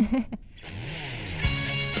rocking.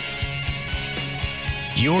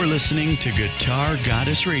 You're listening to Guitar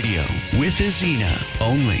Goddess Radio with Izina,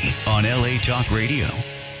 only on LA Talk Radio.